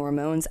keep my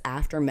hormones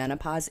after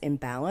menopause in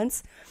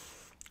balance,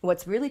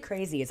 what's really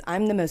crazy is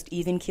I'm the most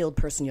even-keeled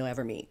person you'll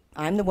ever meet.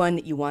 I'm the one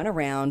that you want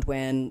around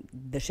when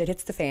the shit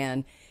hits the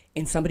fan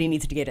and somebody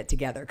needs to get it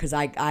together because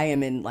I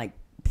am in like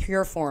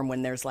pure form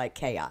when there's like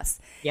chaos.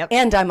 Yep.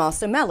 And I'm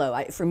also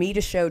mellow. For me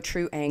to show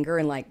true anger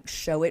and like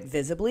show it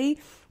visibly,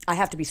 I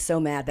have to be so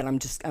mad that I'm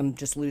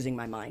just losing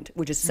my mind,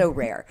 which is so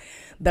rare.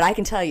 But I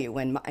can tell you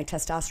when my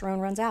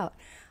testosterone runs out,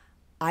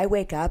 I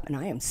wake up and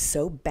I am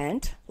so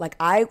bent. Like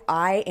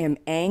I am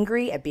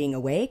angry at being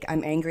awake.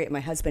 I'm angry at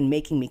my husband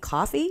making me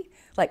coffee.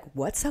 Like,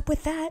 what's up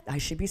with that? I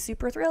should be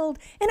super thrilled.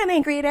 And I'm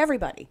angry at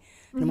everybody.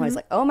 And I'm always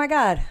like, oh my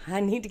God, I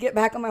need to get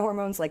back on my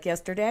hormones like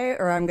yesterday,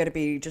 or I'm going to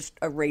be just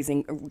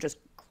just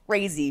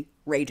crazy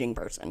raging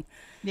person.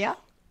 Yeah.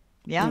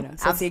 Yeah,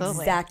 so absolutely. it's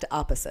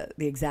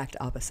the exact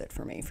opposite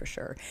for me, for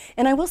sure.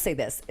 And I will say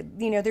this,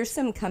 there's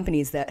some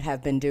companies that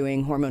have been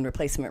doing hormone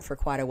replacement for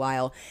quite a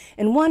while.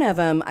 And one of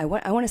them, I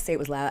want to say it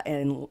was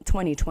in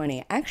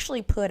 2020,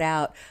 actually put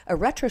out a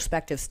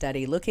retrospective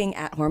study looking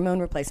at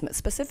hormone replacement,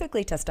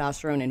 specifically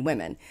testosterone in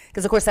women.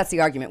 Because, of course, that's the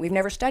argument. We've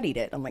never studied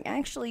it. I'm like,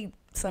 actually,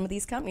 some of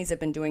these companies have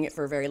been doing it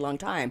for a very long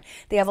time.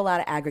 They have a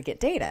lot of aggregate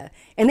data.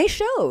 And they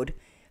showed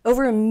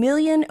over a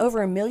million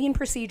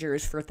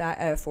procedures for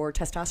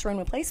testosterone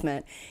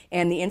replacement,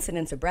 and the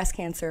incidence of breast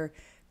cancer,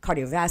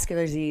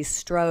 cardiovascular disease,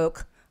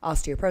 stroke,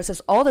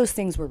 osteoporosis, all those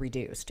things were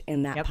reduced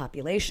in that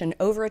population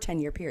over a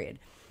 10-year period.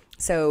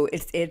 So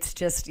it's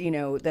just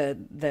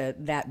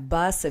that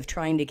bus of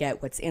trying to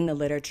get what's in the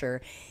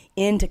literature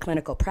into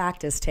clinical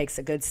practice takes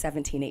a good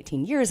 17,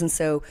 18 years. And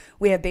so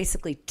we have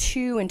basically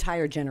 2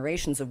 entire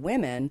generations of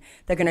women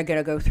that are going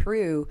to go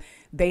through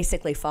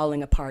basically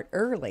falling apart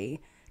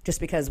early, just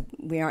because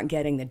we aren't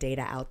getting the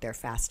data out there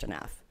fast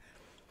enough.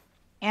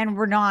 And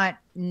we're not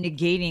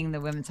negating the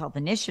Women's Health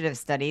Initiative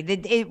study.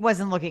 It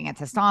wasn't looking at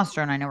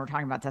testosterone. I know we're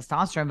talking about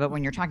testosterone, but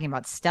when you're talking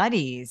about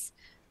studies,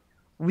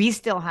 we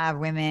still have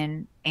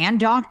women and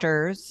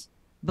doctors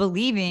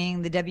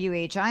believing the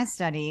WHI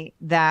study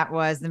that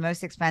was the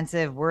most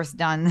expensive, worst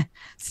done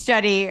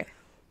study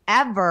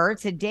ever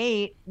to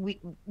date.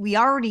 We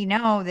already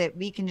know that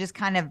we can just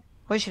kind of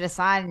push it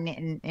aside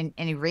and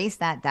erase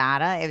that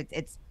data.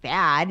 It's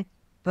bad,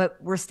 but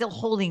we're still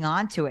holding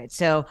on to it.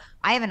 So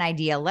I have an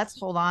idea. Let's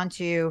hold on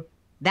to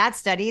that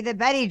study that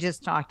Betty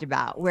just talked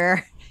about,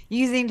 where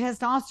using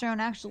testosterone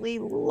actually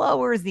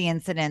lowers the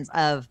incidence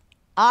of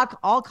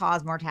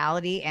all-cause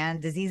mortality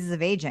and diseases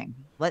of aging.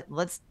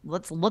 Let's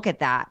look at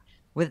that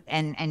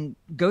and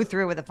go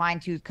through it with a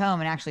fine-tooth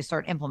comb and actually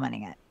start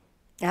implementing it.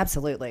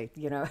 Absolutely.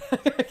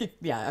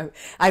 Yeah.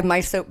 I have my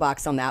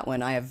soapbox on that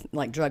one. I have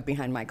like drugged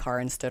behind my car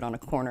and stood on a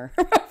corner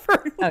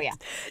for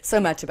so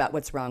much about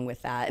what's wrong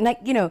with that.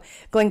 And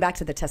going back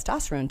to the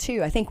testosterone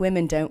too, I think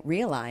women don't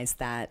realize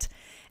that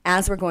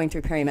as we're going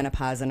through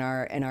perimenopause and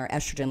our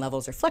estrogen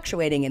levels are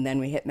fluctuating, and then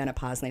we hit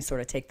menopause and they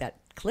sort of take that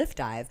cliff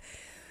dive,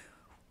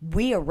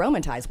 we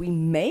aromatize, we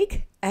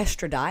make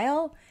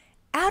estradiol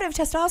out of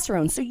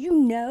testosterone. So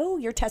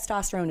your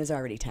testosterone is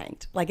already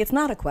tanked. Like, it's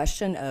not a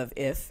question of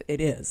if, it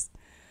is.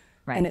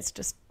 Right. And it's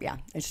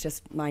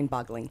just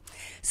mind-boggling.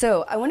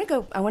 So I want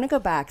to go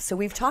back. So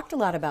we've talked a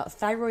lot about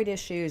thyroid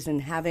issues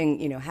and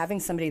having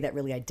somebody that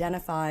really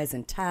identifies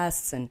and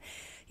tests and,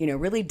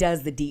 really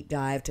does the deep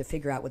dive to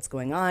figure out what's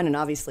going on, and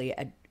obviously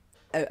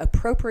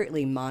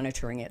appropriately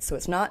monitoring it. So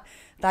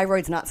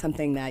thyroid's not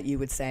something that you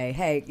would say,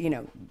 hey,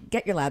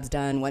 get your labs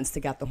done once they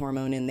got the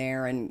hormone in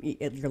there and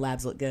your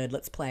labs look good,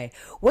 let's play.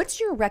 What's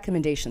your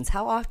recommendations?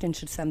 How often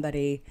should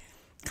somebody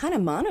kind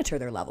of monitor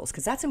their levels?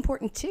 Because that's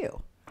important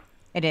too.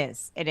 It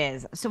is.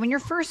 So when you're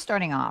first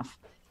starting off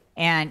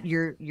and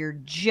you're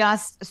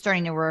just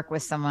starting to work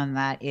with someone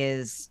that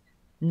is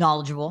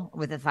knowledgeable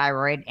with the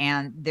thyroid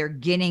and they're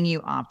getting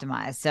you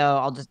optimized.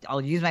 So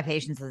I'll use my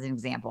patients as an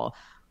example.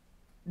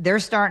 They're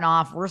starting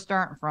off, we're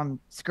starting from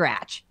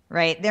scratch,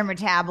 right? Their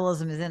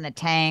metabolism is in the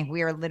tank.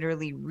 We are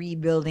literally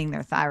rebuilding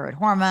their thyroid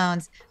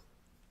hormones.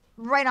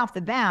 Right off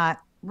the bat,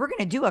 we're going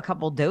to do a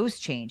couple dose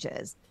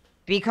changes.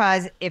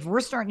 Because if we're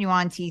starting you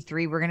on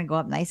T3, we're going to go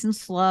up nice and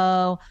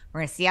slow. We're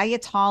going to see how you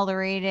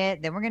tolerate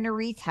it. Then we're going to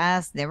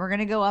retest. Then we're going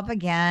to go up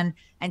again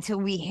until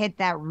we hit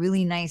that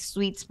really nice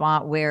sweet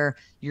spot where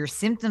your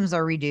symptoms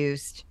are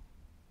reduced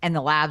and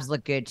the labs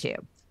look good too.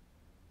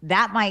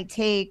 That might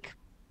take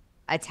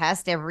a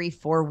test every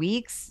 4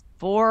 weeks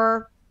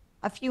for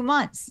a few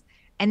months.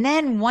 And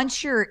then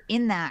once you're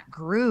in that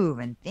groove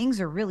and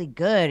things are really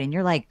good and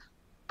you're like,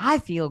 I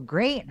feel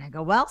great. And I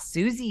go, well,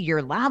 Susie,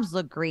 your labs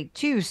look great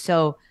too.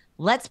 So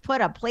let's put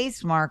a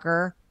place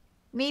marker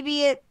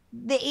maybe at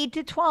the 8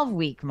 to 12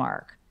 week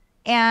mark.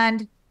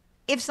 And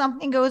if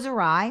something goes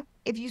awry,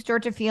 if you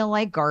start to feel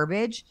like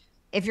garbage,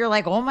 if you're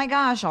like, oh my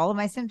gosh, all of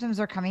my symptoms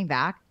are coming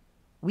back,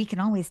 we can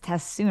always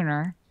test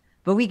sooner,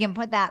 but we can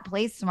put that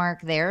place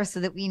mark there so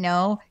that we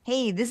know,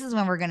 hey, this is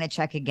when we're going to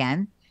check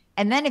again.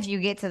 And then if you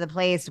get to the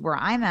place where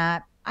I'm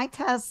at, I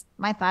test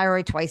my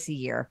thyroid twice a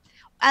year,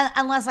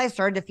 unless I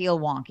start to feel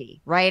wonky,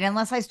 right?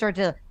 Unless I start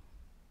to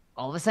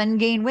all of a sudden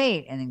gain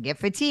weight and then get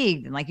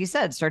fatigued. And like you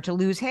said, start to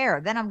lose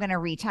hair. Then I'm going to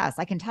retest.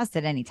 I can test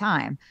at any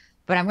time,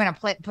 but I'm going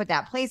to put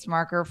that place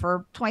marker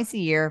for twice a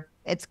year.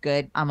 It's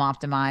good. I'm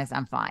optimized.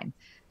 I'm fine.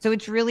 So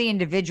it's really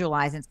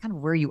individualized. And it's kind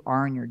of where you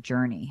are in your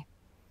journey.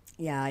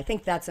 Yeah, I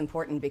think that's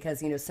important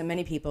because, so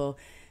many people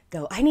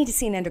go, I need to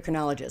see an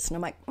endocrinologist. And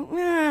I'm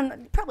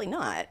like, probably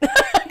not.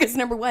 Because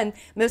number one,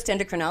 most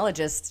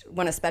endocrinologists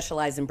want to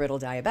specialize in brittle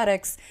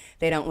diabetics.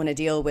 They don't want to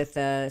deal with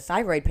a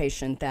thyroid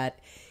patient that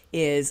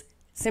is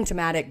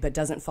symptomatic but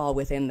doesn't fall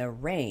within the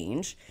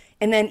range.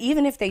 And then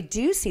even if they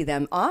do see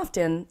them,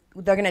 often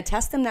they're going to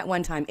test them that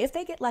one time. If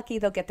they get lucky,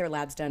 they'll get their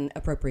labs done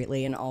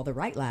appropriately and all the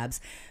right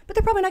labs. But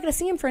they're probably not going to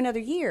see them for another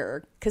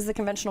year because the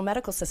conventional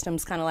medical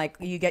system's kind of like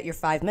you get your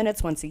 5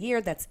 minutes once a year,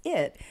 that's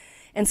it.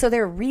 And so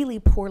they're really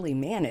poorly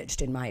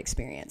managed in my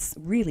experience,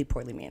 really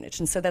poorly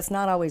managed. And so that's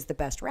not always the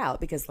best route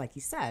because like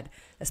you said,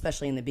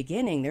 especially in the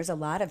beginning, there's a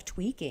lot of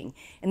tweaking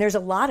and there's a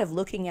lot of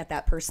looking at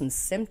that person's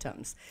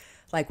symptoms.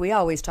 Like we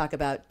always talk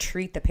about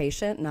treat the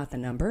patient, not the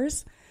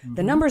numbers. Mm-hmm.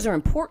 The numbers are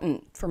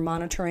important for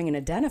monitoring and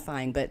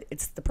identifying, but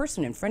it's the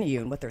person in front of you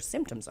and what their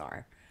symptoms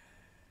are.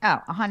 Oh,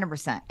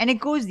 100%. And it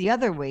goes the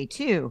other way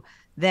too,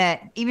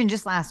 that even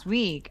just last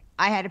week,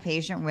 I had a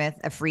patient with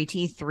a free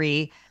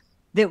T3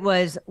 that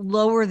was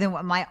lower than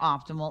what my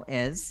optimal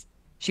is.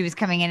 She was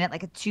coming in at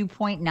like a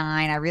 2.9.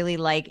 I really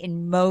like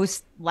in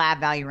most lab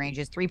value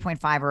ranges,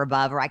 3.5 or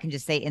above, or I can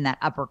just say in that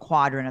upper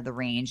quadrant of the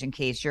range in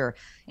case you're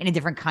in a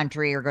different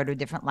country or go to a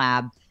different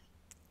lab.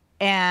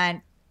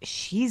 And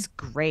she's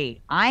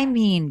great. I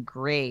mean,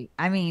 great.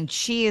 I mean,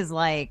 she is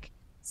like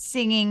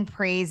singing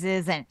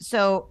praises. And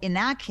so in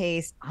that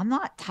case, I'm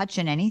not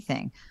touching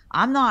anything.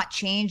 I'm not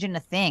changing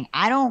a thing.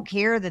 I don't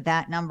care that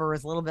that number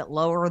is a little bit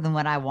lower than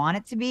what I want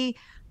it to be,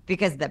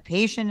 because the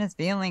patient is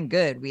feeling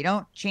good. We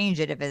don't change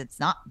it if it's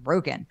not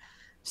broken.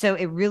 So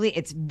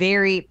it's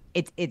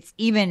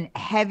even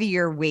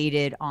heavier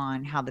weighted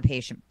on how the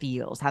patient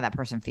feels, how that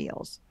person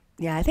feels.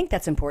 Yeah, I think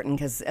that's important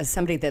because as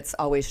somebody that's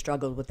always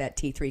struggled with that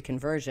T3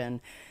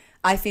 conversion,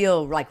 I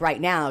feel like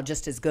right now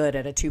just as good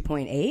at a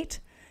 2.8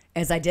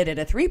 as I did at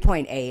a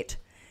 3.8.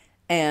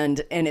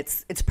 And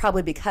it's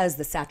probably because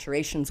the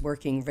saturation's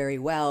working very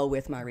well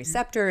with my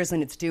receptors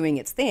and it's doing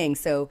its thing.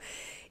 So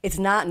it's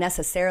not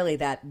necessarily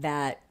that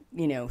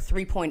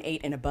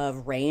 3.8 and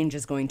above range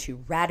is going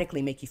to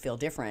radically make you feel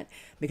different,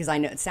 because I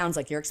know it sounds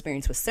like your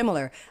experience was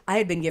similar. I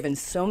had been given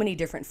so many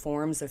different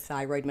forms of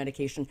thyroid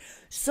medication,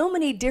 so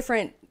many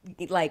different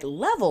like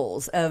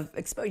levels of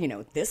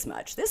exposure, this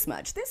much,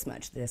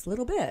 this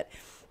little bit.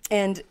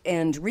 And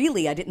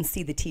really, I didn't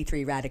see the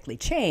T3 radically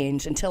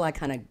change until I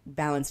kind of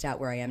balanced out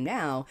where I am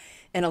now.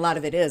 And a lot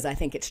of it is, I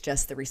think it's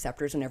just the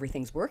receptors and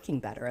everything's working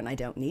better, and I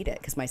don't need it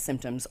because my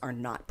symptoms are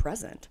not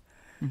present.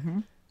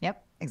 Mm-hmm.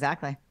 Yep,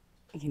 exactly.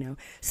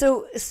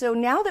 So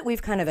now that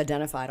we've kind of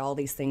identified all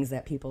these things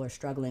that people are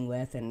struggling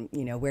with and,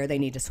 where they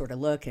need to sort of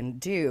look and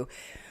do,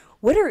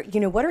 what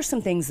are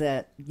some things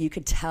that you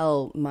could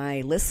tell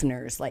my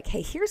listeners, like,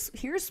 hey,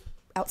 here's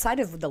outside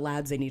of the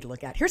labs they need to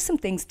look at, here's some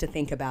things to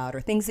think about or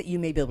things that you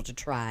may be able to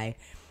try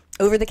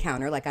over the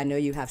counter. Like I know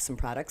you have some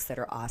products that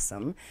are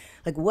awesome.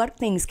 Like what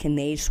things can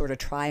they sort of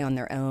try on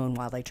their own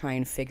while they try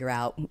and figure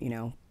out,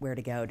 where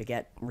to go to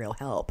get real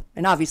help?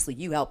 And obviously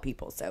you help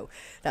people. So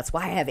that's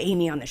why I have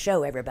Amie on the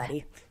show,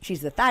 everybody.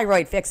 She's the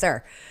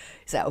Thyroid-Fixer.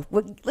 So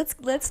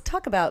let's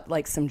talk about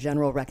like some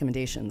general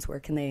recommendations. Where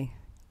can they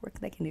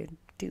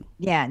do?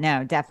 Yeah,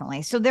 no,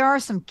 definitely. So there are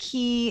some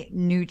key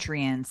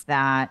nutrients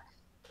that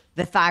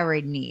the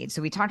thyroid needs.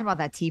 So we talked about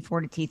that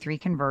T4 to T3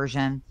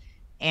 conversion,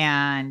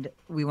 and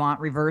we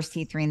want reverse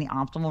T3 in the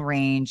optimal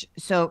range.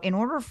 So in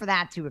order for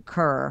that to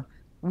occur,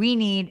 we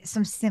need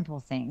some simple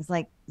things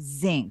like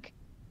zinc,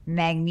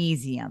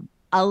 magnesium,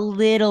 a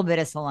little bit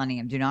of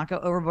selenium. Do not go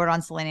overboard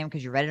on selenium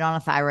because you read it on a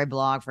thyroid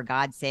blog. For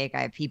God's sake,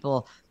 I have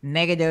people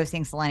mega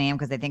dosing selenium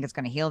because they think it's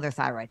going to heal their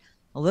thyroid.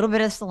 A little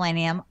bit of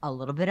selenium, a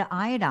little bit of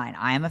iodine.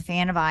 I am a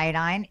fan of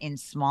iodine in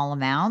small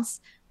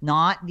amounts,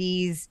 not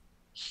these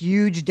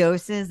huge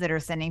doses that are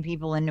sending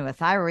people into a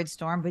thyroid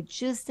storm, but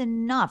just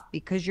enough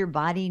because your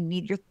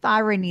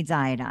thyroid needs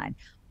iodine.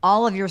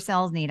 all of your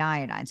cells need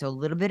iodine. So a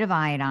little bit of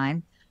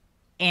iodine,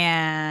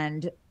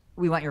 and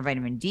we want your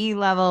vitamin D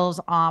levels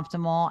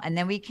optimal. And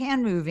then we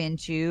can move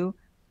into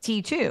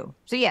T2.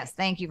 So yes,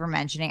 thank you for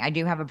mentioning. I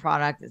do have a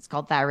product. It's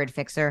called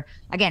Thyroid-Fixer.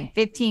 Again,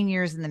 15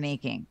 years in the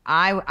making.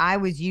 I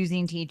was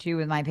using T2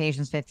 with my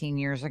patients 15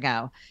 years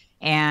ago,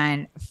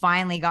 and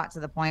finally got to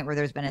the point where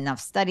there's been enough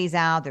studies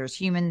out. There's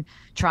human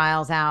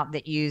trials out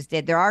that used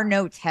it. There are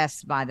no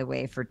tests, by the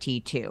way, for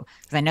T2, because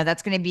I know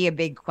that's going to be a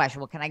big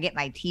question. Well, can I get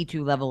my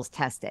T2 levels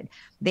tested?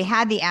 They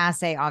had the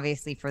assay,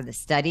 obviously, for the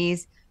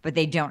studies, but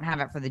they don't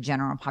have it for the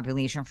general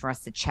population for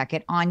us to check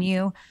it on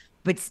you.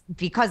 But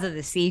because of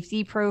the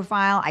safety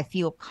profile, I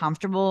feel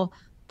comfortable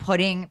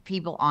putting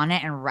people on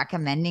it and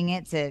recommending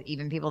it to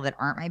even people that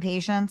aren't my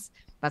patients.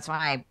 That's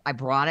why I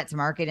brought it to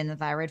market in the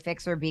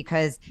Thyroid-Fixer,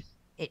 because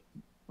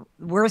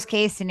worst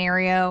case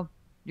scenario,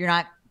 you're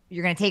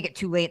going to take it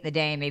too late in the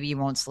day and maybe you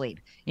won't sleep,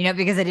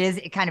 because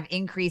it kind of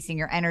increasing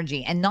your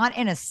energy, and not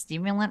in a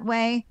stimulant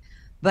way,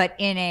 but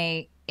in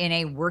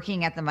a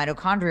working at the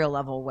mitochondrial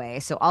level way.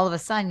 So all of a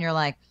sudden you're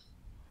like,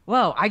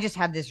 whoa, I just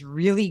have this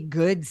really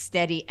good,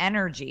 steady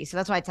energy. So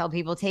that's why I tell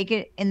people, take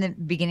it in the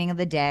beginning of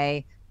the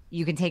day.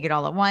 You can take it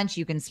all at once.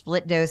 You can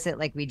split dose it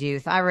like we do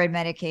thyroid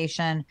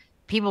medication.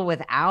 People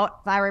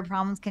without thyroid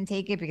problems can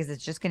take it because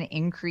it's just going to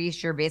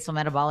increase your basal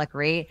metabolic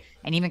rate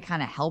and even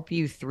kind of help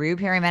you through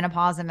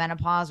perimenopause and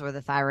menopause, where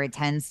the thyroid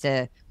tends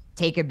to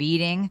take a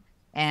beating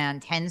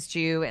and tends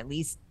to at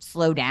least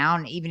slow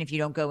down. Even if you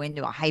don't go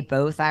into a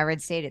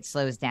hypothyroid state, it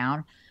slows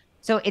down.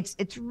 So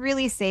it's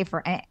really safe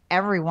for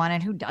everyone.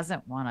 And who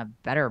doesn't want a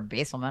better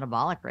basal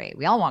metabolic rate?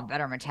 We all want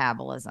better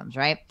metabolisms,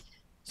 right?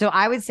 So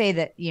I would say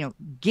that,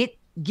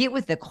 get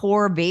with the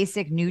core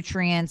basic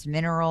nutrients,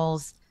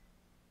 minerals,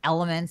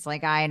 elements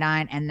like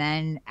iodine, and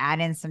then add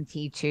in some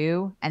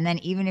T2. And then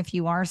even if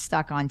you are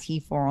stuck on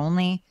T4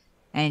 only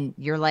and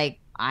you're like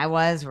I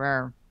was,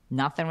 where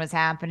nothing was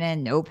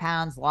happening, no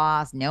pounds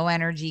lost, no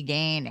energy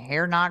gain,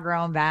 hair not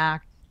growing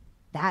back,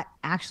 that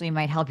actually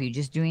might help you.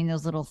 Just doing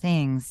those little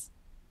things,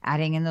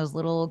 adding in those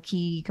little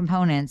key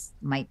components,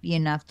 might be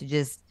enough to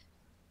just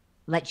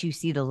let you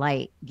see the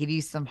light, give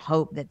you some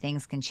hope that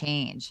things can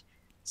change,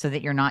 so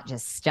that you're not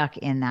just stuck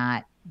in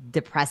that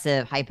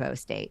depressive hypo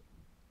state.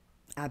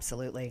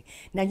 Absolutely.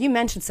 Now, you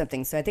mentioned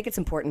something, so I think it's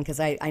important, because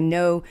I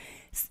know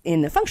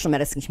in the functional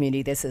medicine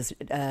community, this is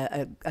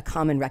a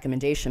common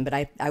recommendation, but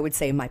I would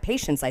say my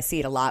patients, I see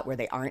it a lot where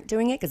they aren't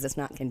doing it because it's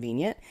not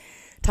convenient,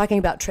 talking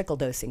about trickle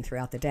dosing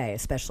throughout the day,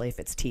 especially if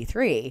it's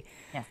T3.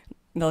 Yeah.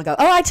 They'll go,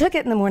 oh, I took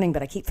it in the morning,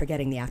 but I keep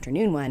forgetting the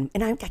afternoon one,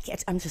 and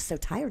I'm just so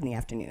tired in the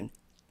afternoon.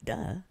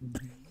 Duh.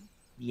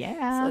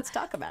 Yeah. So let's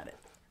talk about it.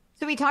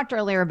 So we talked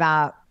earlier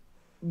about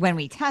when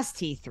we test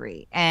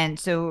T3, and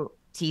so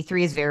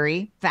T3 is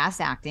very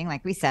fast acting,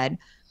 like we said.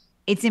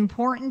 It's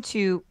important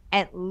to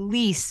at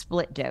least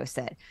split dose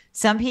it.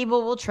 Some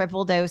people will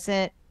triple dose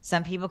it.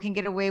 Some people can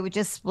get away with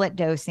just split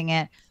dosing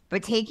it,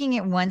 but taking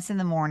it once in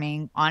the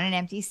morning on an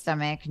empty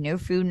stomach, no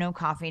food, no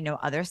coffee, no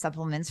other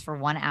supplements for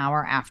 1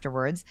 hour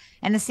afterwards.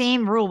 And the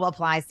same rule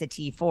applies to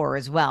T4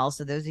 as well.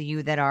 So those of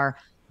you that are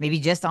maybe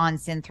just on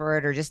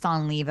Synthroid or just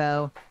on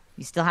Levo,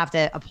 you still have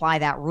to apply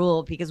that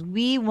rule, because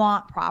we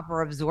want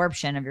proper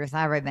absorption of your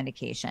thyroid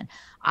medication.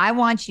 I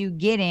want you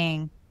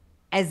getting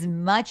as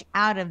much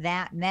out of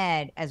that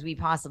med as we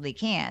possibly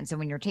can. So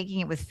when you're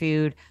taking it with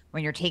food,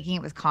 when you're taking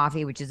it with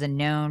coffee, which is a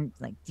known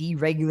like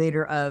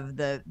deregulator of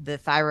the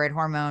thyroid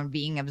hormone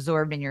being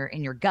absorbed in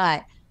your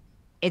gut,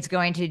 it's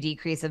going to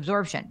decrease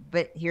absorption.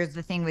 But here's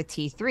the thing with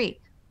T3,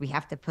 we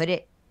have to put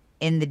it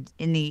in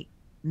the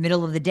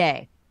middle of the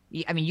day.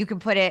 I mean, you can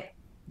put it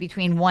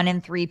between 1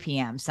 and 3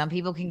 p.m. Some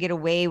people can get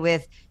away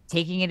with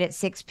taking it at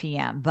 6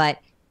 p.m. But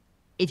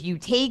if you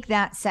take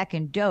that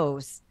second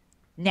dose,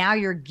 now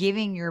you're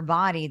giving your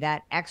body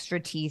that extra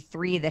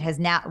T3 that has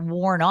not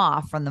worn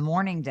off from the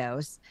morning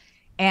dose,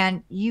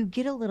 and you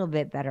get a little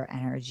bit better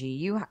energy.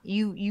 You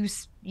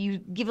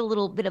give a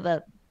little bit of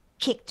a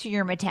kick to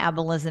your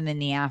metabolism in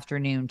the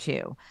afternoon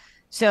too.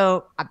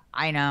 So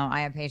I know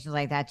I have patients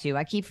like that too.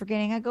 I keep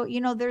forgetting. I go,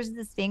 there's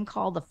this thing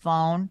called the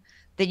phone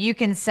that you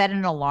can set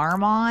an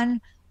alarm on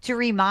to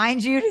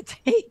remind you to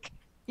take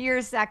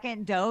your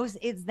second dose.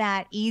 It's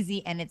that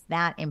easy and it's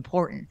that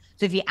important.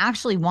 So if you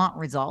actually want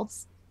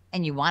results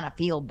and you want to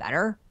feel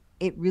better,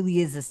 it really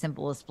is as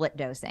simple as split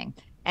dosing.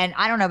 And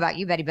I don't know about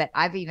you, Betty, but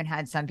I've even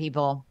had some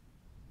people,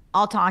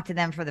 I'll talk to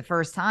them for the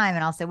first time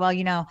and I'll say,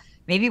 well,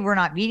 maybe we're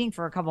not meeting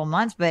for a couple of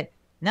months, but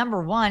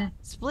number one,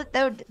 split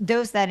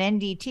dose that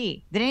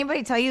NDT. Did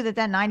anybody tell you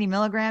that 90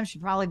 milligrams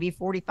should probably be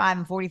 45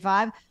 and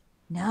 45?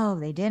 No,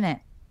 they didn't.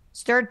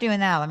 Start doing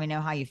that. Let me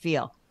know how you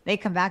feel. They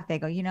come back, they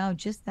go,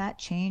 just that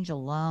change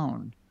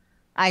alone,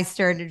 I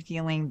started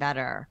feeling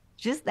better.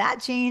 Just that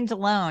change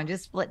alone,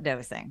 just split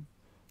dosing.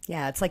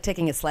 Yeah, it's like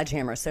taking a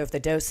sledgehammer. So if the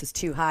dose is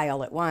too high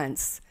all at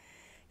once,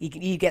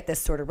 you get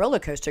this sort of roller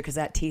coaster, because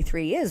that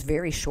T3 is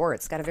very short.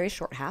 It's got a very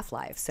short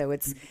half-life. So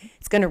it's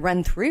going to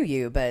run through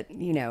you, but,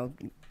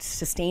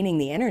 sustaining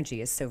the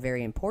energy is so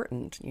very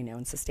important,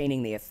 and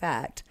sustaining the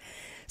effect.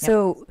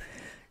 So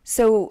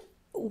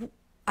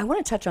I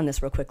want to touch on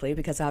this real quickly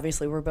because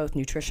obviously we're both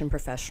nutrition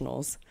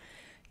professionals.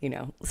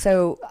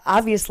 So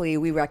obviously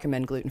we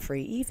recommend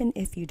gluten-free even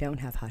if you don't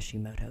have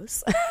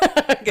Hashimoto's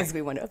because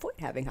we want to avoid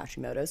having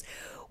Hashimoto's.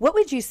 What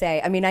would you say?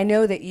 I mean, I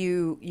know that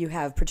you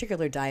have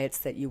particular diets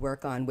that you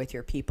work on with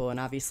your people, and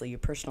obviously you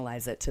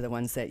personalize it to the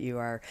ones that you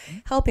are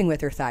helping with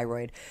their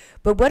thyroid.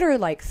 But what are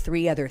like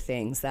 3 other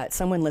things that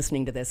someone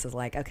listening to this is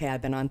like, okay,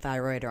 I've been on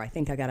thyroid, or I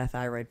think I got a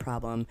thyroid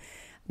problem.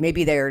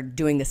 Maybe they're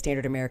doing the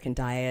standard American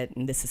diet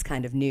and this is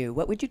kind of new.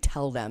 What would you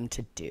tell them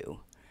to do?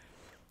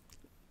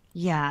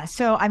 Yeah.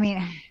 So, I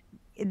mean,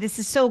 this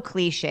is so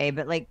cliche,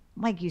 but like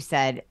you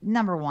said,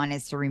 number one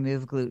is to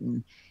remove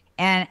gluten.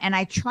 And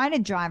I try to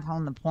drive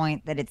home the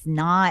point that it's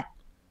not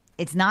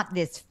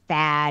this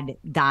fad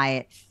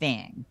diet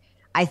thing.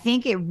 I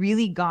think it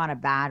really got a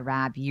bad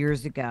rap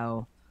years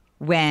ago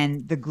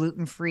when the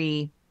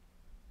gluten-free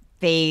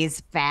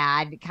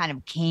fad kind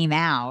of came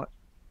out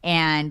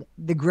and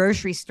the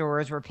grocery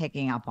stores were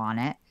picking up on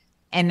it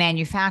and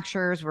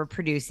manufacturers were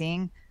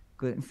producing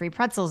gluten-free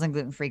pretzels and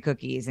gluten-free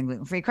cookies and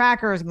gluten-free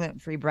crackers and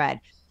gluten-free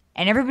bread.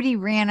 And everybody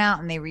ran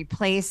out and they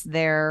replaced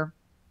their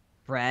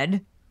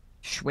bread,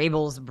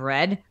 Schwabel's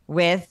bread,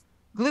 with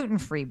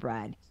gluten-free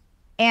bread.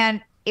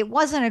 And it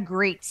wasn't a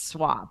great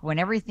swap. When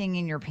everything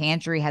in your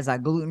pantry has a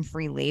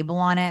gluten-free label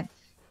on it,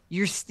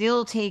 you're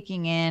still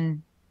taking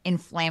in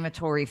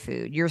inflammatory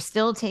food. You're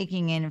still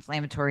taking in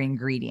inflammatory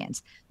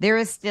ingredients. There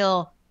is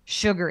still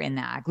sugar in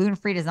that.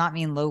 Gluten-free does not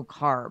mean low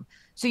carb.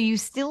 So you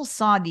still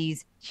saw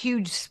these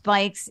huge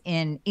spikes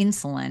in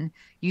insulin.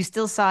 You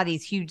still saw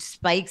these huge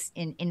spikes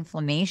in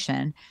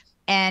inflammation.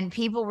 And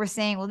people were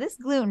saying, well, this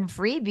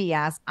gluten-free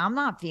BS, I'm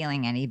not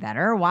feeling any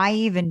better. Why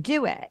even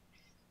do it?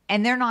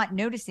 And they're not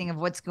noticing of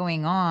what's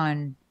going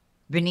on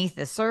beneath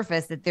the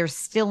surface, that they're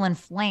still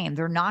inflamed.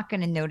 They're not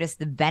going to notice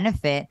the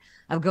benefit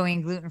of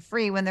going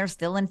gluten-free when they're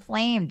still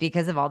inflamed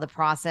because of all the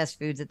processed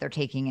foods that they're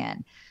taking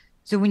in.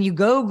 So when you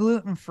go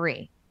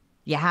gluten-free,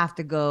 you have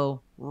to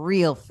go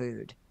real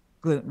food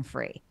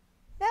gluten-free.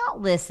 Now,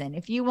 listen,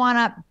 if you want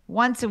to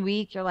once a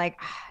week, you're like,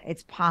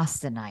 it's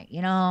pasta night,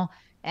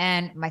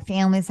 and my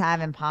family's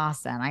having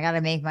pasta and I got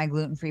to make my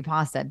gluten-free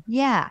pasta.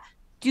 Yeah,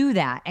 do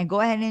that and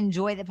go ahead and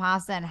enjoy the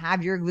pasta and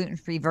have your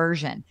gluten-free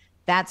version.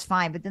 That's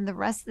fine. But then the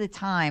rest of the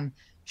time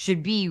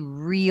should be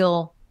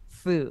real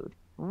food.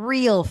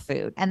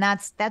 And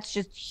that's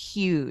just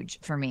huge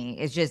for me.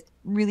 It's just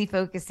really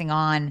focusing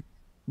on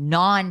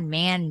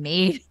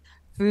non-man-made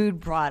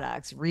food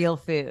products, real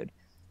food.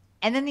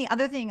 And then the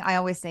other thing I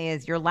always say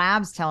is your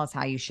labs tell us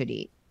how you should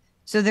eat.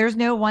 So there's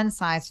no one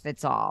size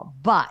fits all.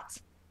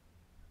 But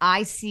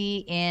I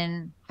see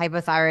in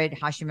hypothyroid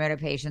Hashimoto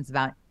patients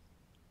about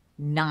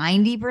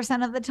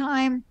 90% of the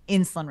time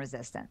insulin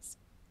resistance.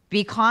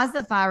 Because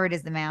the thyroid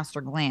is the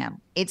master gland,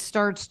 it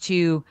starts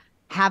to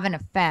have an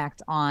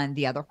effect on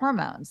the other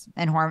hormones,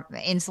 and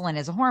insulin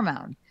is a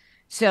hormone.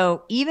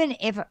 So even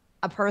if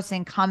a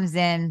person comes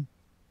in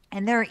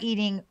and they're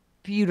eating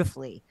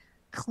beautifully,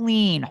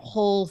 clean,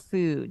 whole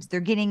foods, they're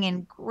getting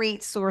in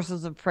great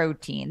sources of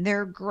protein,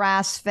 they're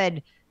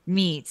grass-fed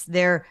meats,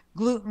 they're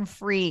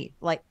gluten-free,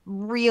 like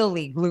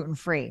really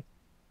gluten-free,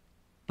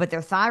 but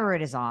their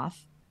thyroid is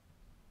off.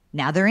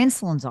 Now their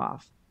insulin's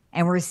off.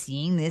 And we're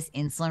seeing this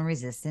insulin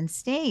resistant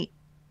state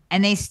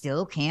and they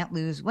still can't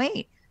lose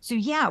weight. So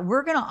yeah,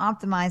 we're going to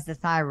optimize the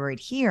thyroid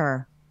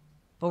here,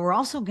 but we're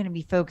also going to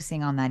be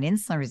focusing on that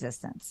insulin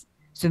resistance.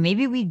 So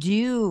maybe we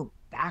do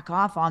back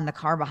off on the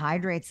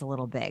carbohydrates a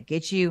little bit,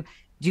 get you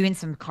doing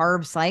some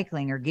carb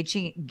cycling or get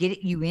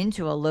you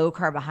into a low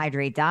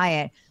carbohydrate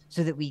diet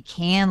so that we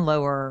can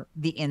lower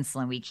the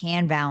insulin. We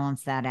can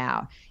balance that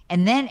out.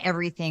 And then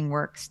everything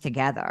works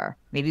together.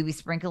 Maybe we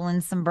sprinkle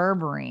in some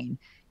berberine.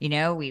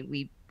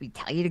 We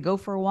tell you to go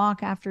for a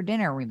walk after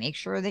dinner. We make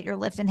sure that you're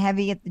lifting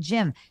heavy at the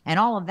gym, and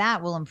all of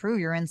that will improve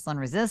your insulin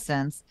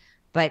resistance.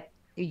 But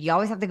you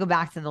always have to go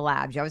back to the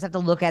labs. You always have to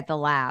look at the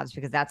labs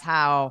because that's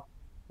how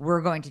we're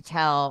going to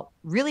tell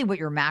really what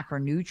your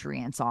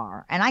macronutrients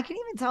are. And I can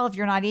even tell if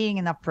you're not eating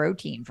enough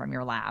protein from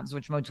your labs,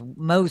 which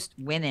most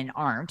women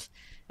aren't,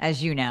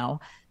 as you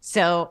know.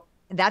 So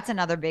that's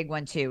another big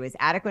one too, is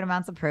adequate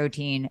amounts of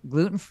protein,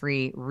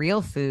 gluten-free,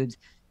 real foods,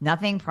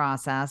 nothing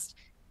processed.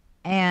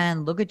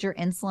 And look at your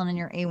insulin and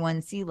your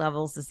A1C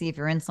levels to see if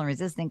you're insulin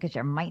resistant, because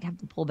you might have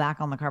to pull back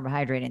on the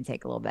carbohydrate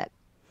intake a little bit.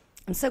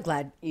 I'm so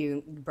glad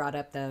you brought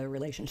up the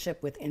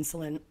relationship with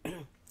insulin,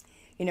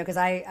 because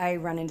I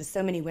run into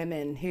so many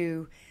women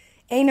who,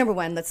 number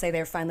one, let's say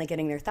they're finally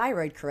getting their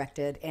thyroid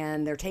corrected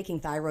and they're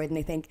taking thyroid and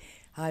they think,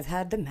 I've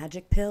had the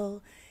magic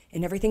pill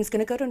and everything's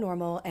going to go to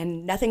normal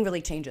and nothing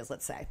really changes,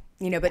 let's say,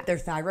 but their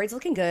thyroid's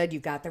looking good.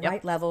 You've got the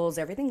right levels.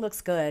 Everything looks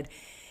good.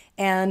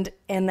 And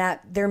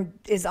that there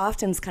is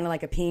often kind of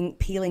like a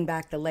peeling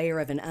back the layer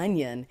of an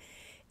onion,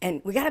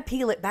 and we got to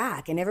peel it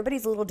back. And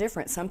everybody's a little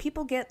different. Some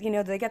people get,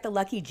 they get the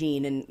lucky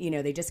gene and,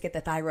 they just get the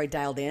thyroid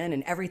dialed in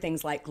and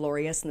everything's like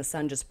glorious and the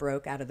sun just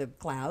broke out of the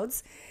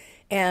clouds.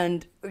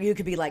 And you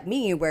could be like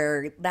me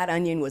where that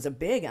onion was a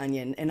big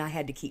onion and I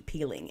had to keep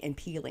peeling and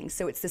peeling.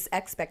 So it's this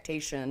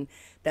expectation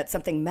that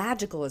something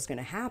magical is going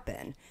to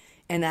happen.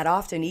 And that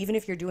often, even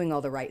if you're doing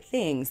all the right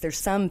things, there's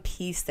some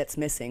piece that's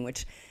missing,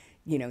 which,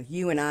 you know,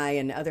 you and I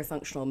and other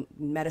functional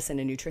medicine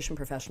and nutrition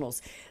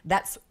professionals,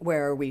 that's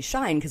where we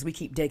shine, because we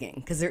keep digging,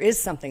 because there is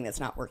something that's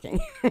not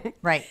working.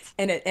 Right.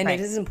 And it Right.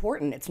 is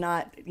important. It's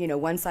not, you know,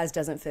 one size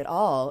doesn't fit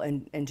all.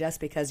 And just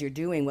because you're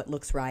doing what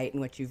looks right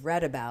and what you've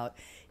read about,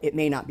 it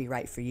may not be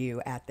right for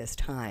you at this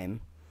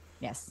time.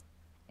 Yes,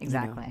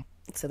 exactly. You know?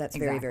 So that's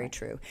very, very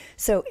true.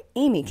 So,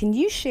 Amie, can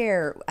you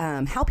share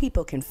how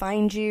people can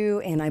find you?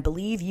 And I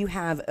believe you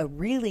have a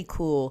really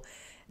cool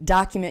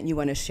document you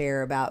want to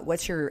share about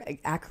what's your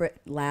accurate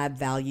lab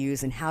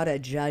values and how to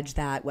judge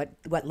that,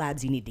 what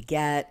labs you need to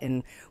get,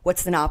 and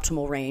what's an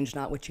optimal range,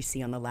 not what you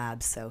see on the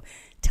labs. So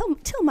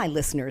tell my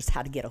listeners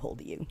how to get a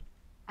hold of you.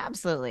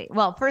 Absolutely.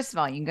 Well, first of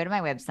all, you can go to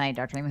my website,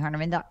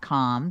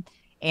 dramieHornaman.com.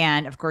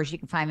 And of course, you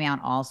can find me on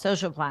all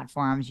social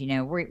platforms. You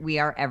know, we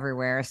are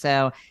everywhere.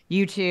 So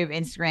YouTube,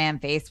 Instagram,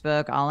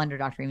 Facebook, all under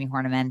Dr. Amie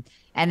Hornaman.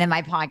 And then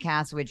my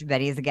podcast, which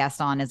Betty is a guest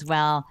on as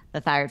well,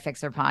 the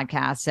Thyroid-Fixer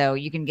podcast. So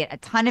you can get a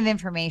ton of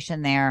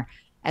information there,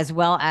 as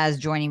well as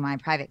joining my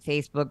private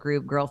Facebook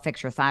group, Girl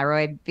Fix Your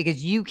Thyroid,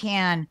 because you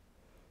can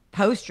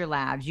post your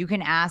labs. You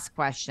can ask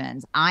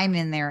questions. I'm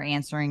in there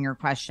answering your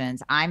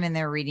questions. I'm in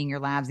there reading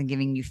your labs and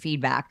giving you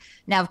feedback.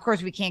 Now, of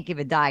course, we can't give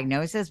a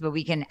diagnosis, but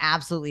we can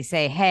absolutely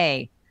say,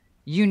 hey,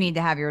 you need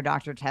to have your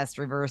doctor test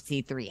reverse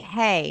T3.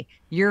 Hey,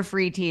 your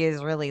free T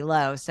is really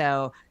low.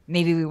 So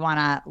maybe we want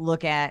to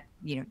look at,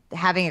 you know,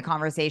 having a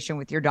conversation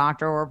with your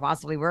doctor or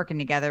possibly working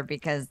together,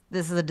 because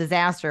this is a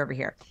disaster over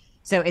here.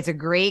 So it's a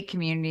great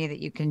community that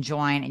you can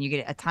join, and you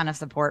get a ton of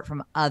support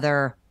from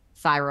other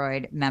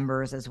thyroid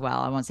members as well.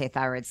 I won't say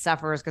thyroid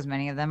sufferers, because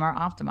many of them are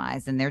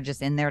optimized, and they're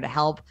just in there to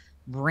help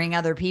bring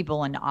other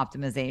people into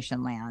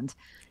optimization land.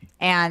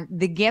 And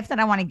the gift that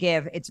I want to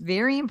give, it's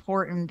very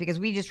important, because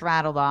we just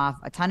rattled off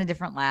a ton of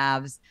different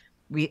labs.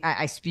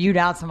 I spewed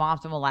out some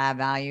optimal lab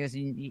values,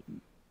 and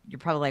you're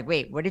probably like,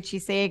 wait, what did she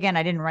say again?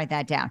 I didn't write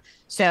that down.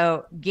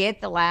 So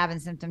get the lab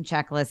and symptom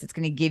checklist. It's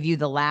going to give you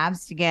the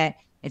labs to get.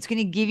 It's going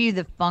to give you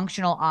the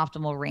functional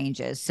optimal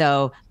ranges.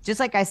 So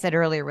just like I said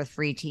earlier with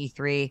free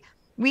T3,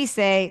 we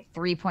say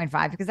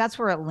 3.5 because that's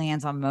where it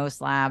lands on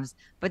most labs.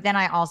 But then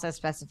I also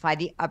specify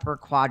the upper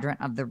quadrant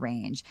of the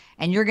range.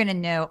 And you're going to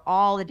know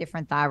all the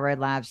different thyroid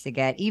labs to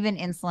get, even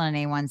insulin and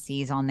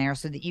A1Cs on there,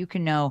 so that you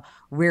can know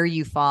where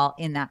you fall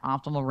in that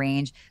optimal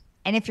range.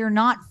 And if you're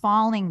not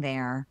falling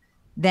there,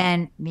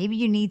 then maybe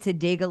you need to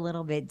dig a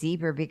little bit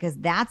deeper, because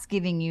that's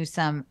giving you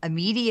some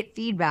immediate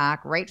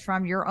feedback right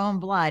from your own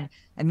blood,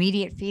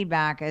 immediate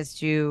feedback as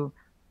to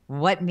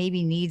what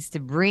maybe needs to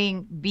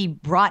be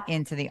brought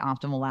into the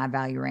optimal lab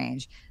value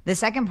range. The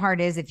second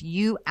part is, if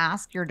you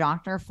ask your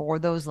doctor for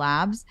those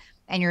labs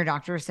and your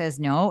doctor says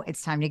no,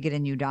 it's time to get a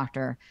new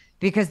doctor,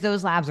 because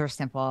those labs are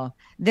simple.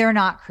 They're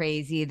not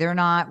crazy. They're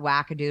not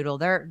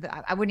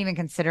wackadoodle. I wouldn't even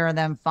consider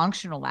them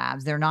functional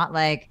labs. They're not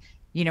like,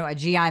 you know, a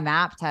GI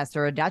map test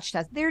or a Dutch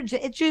test.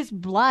 It's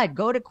just blood.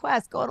 Go to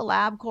Quest, go to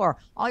LabCorp.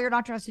 All your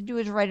doctor has to do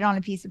is write it on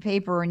a piece of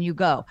paper and you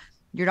go.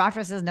 Your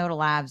doctor says no to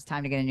labs,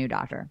 time to get a new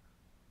doctor.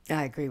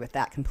 I agree with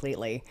that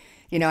completely.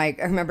 You know, I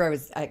remember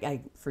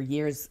for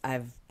years,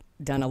 I've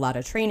done a lot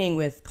of training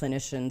with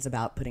clinicians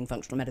about putting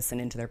functional medicine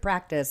into their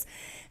practice.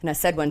 And I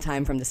said one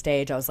time from the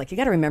stage, I was like, you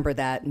got to remember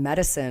that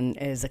medicine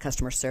is a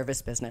customer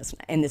service business.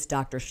 And this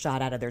doctor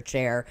shot out of their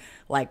chair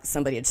like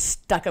somebody had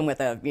stuck them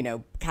with a, you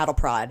know, cattle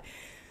prod.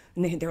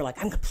 And they were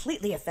like, I'm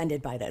completely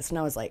offended by this. And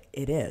I was like,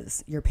 it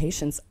is. Your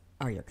patients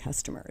are your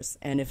customers.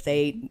 And if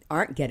they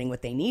aren't getting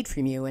what they need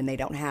from you and they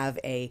don't have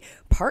a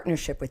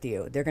partnership with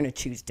you, they're going to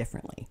choose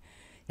differently,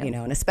 you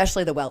know, and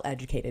especially the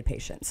well-educated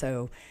patient.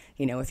 So,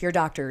 you know, if your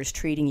doctor is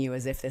treating you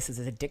as if this is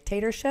a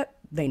dictatorship,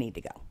 they need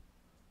to go.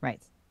 Right.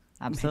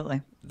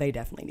 Absolutely. They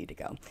definitely need to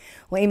go.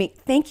 Well, Amie,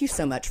 thank you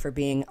so much for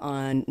being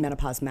on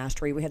Menopause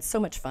Mastery. We had so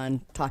much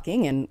fun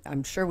talking, and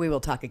I'm sure we will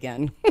talk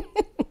again.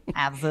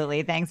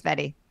 Absolutely. Thanks,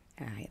 Betty.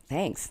 All right.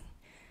 Thanks.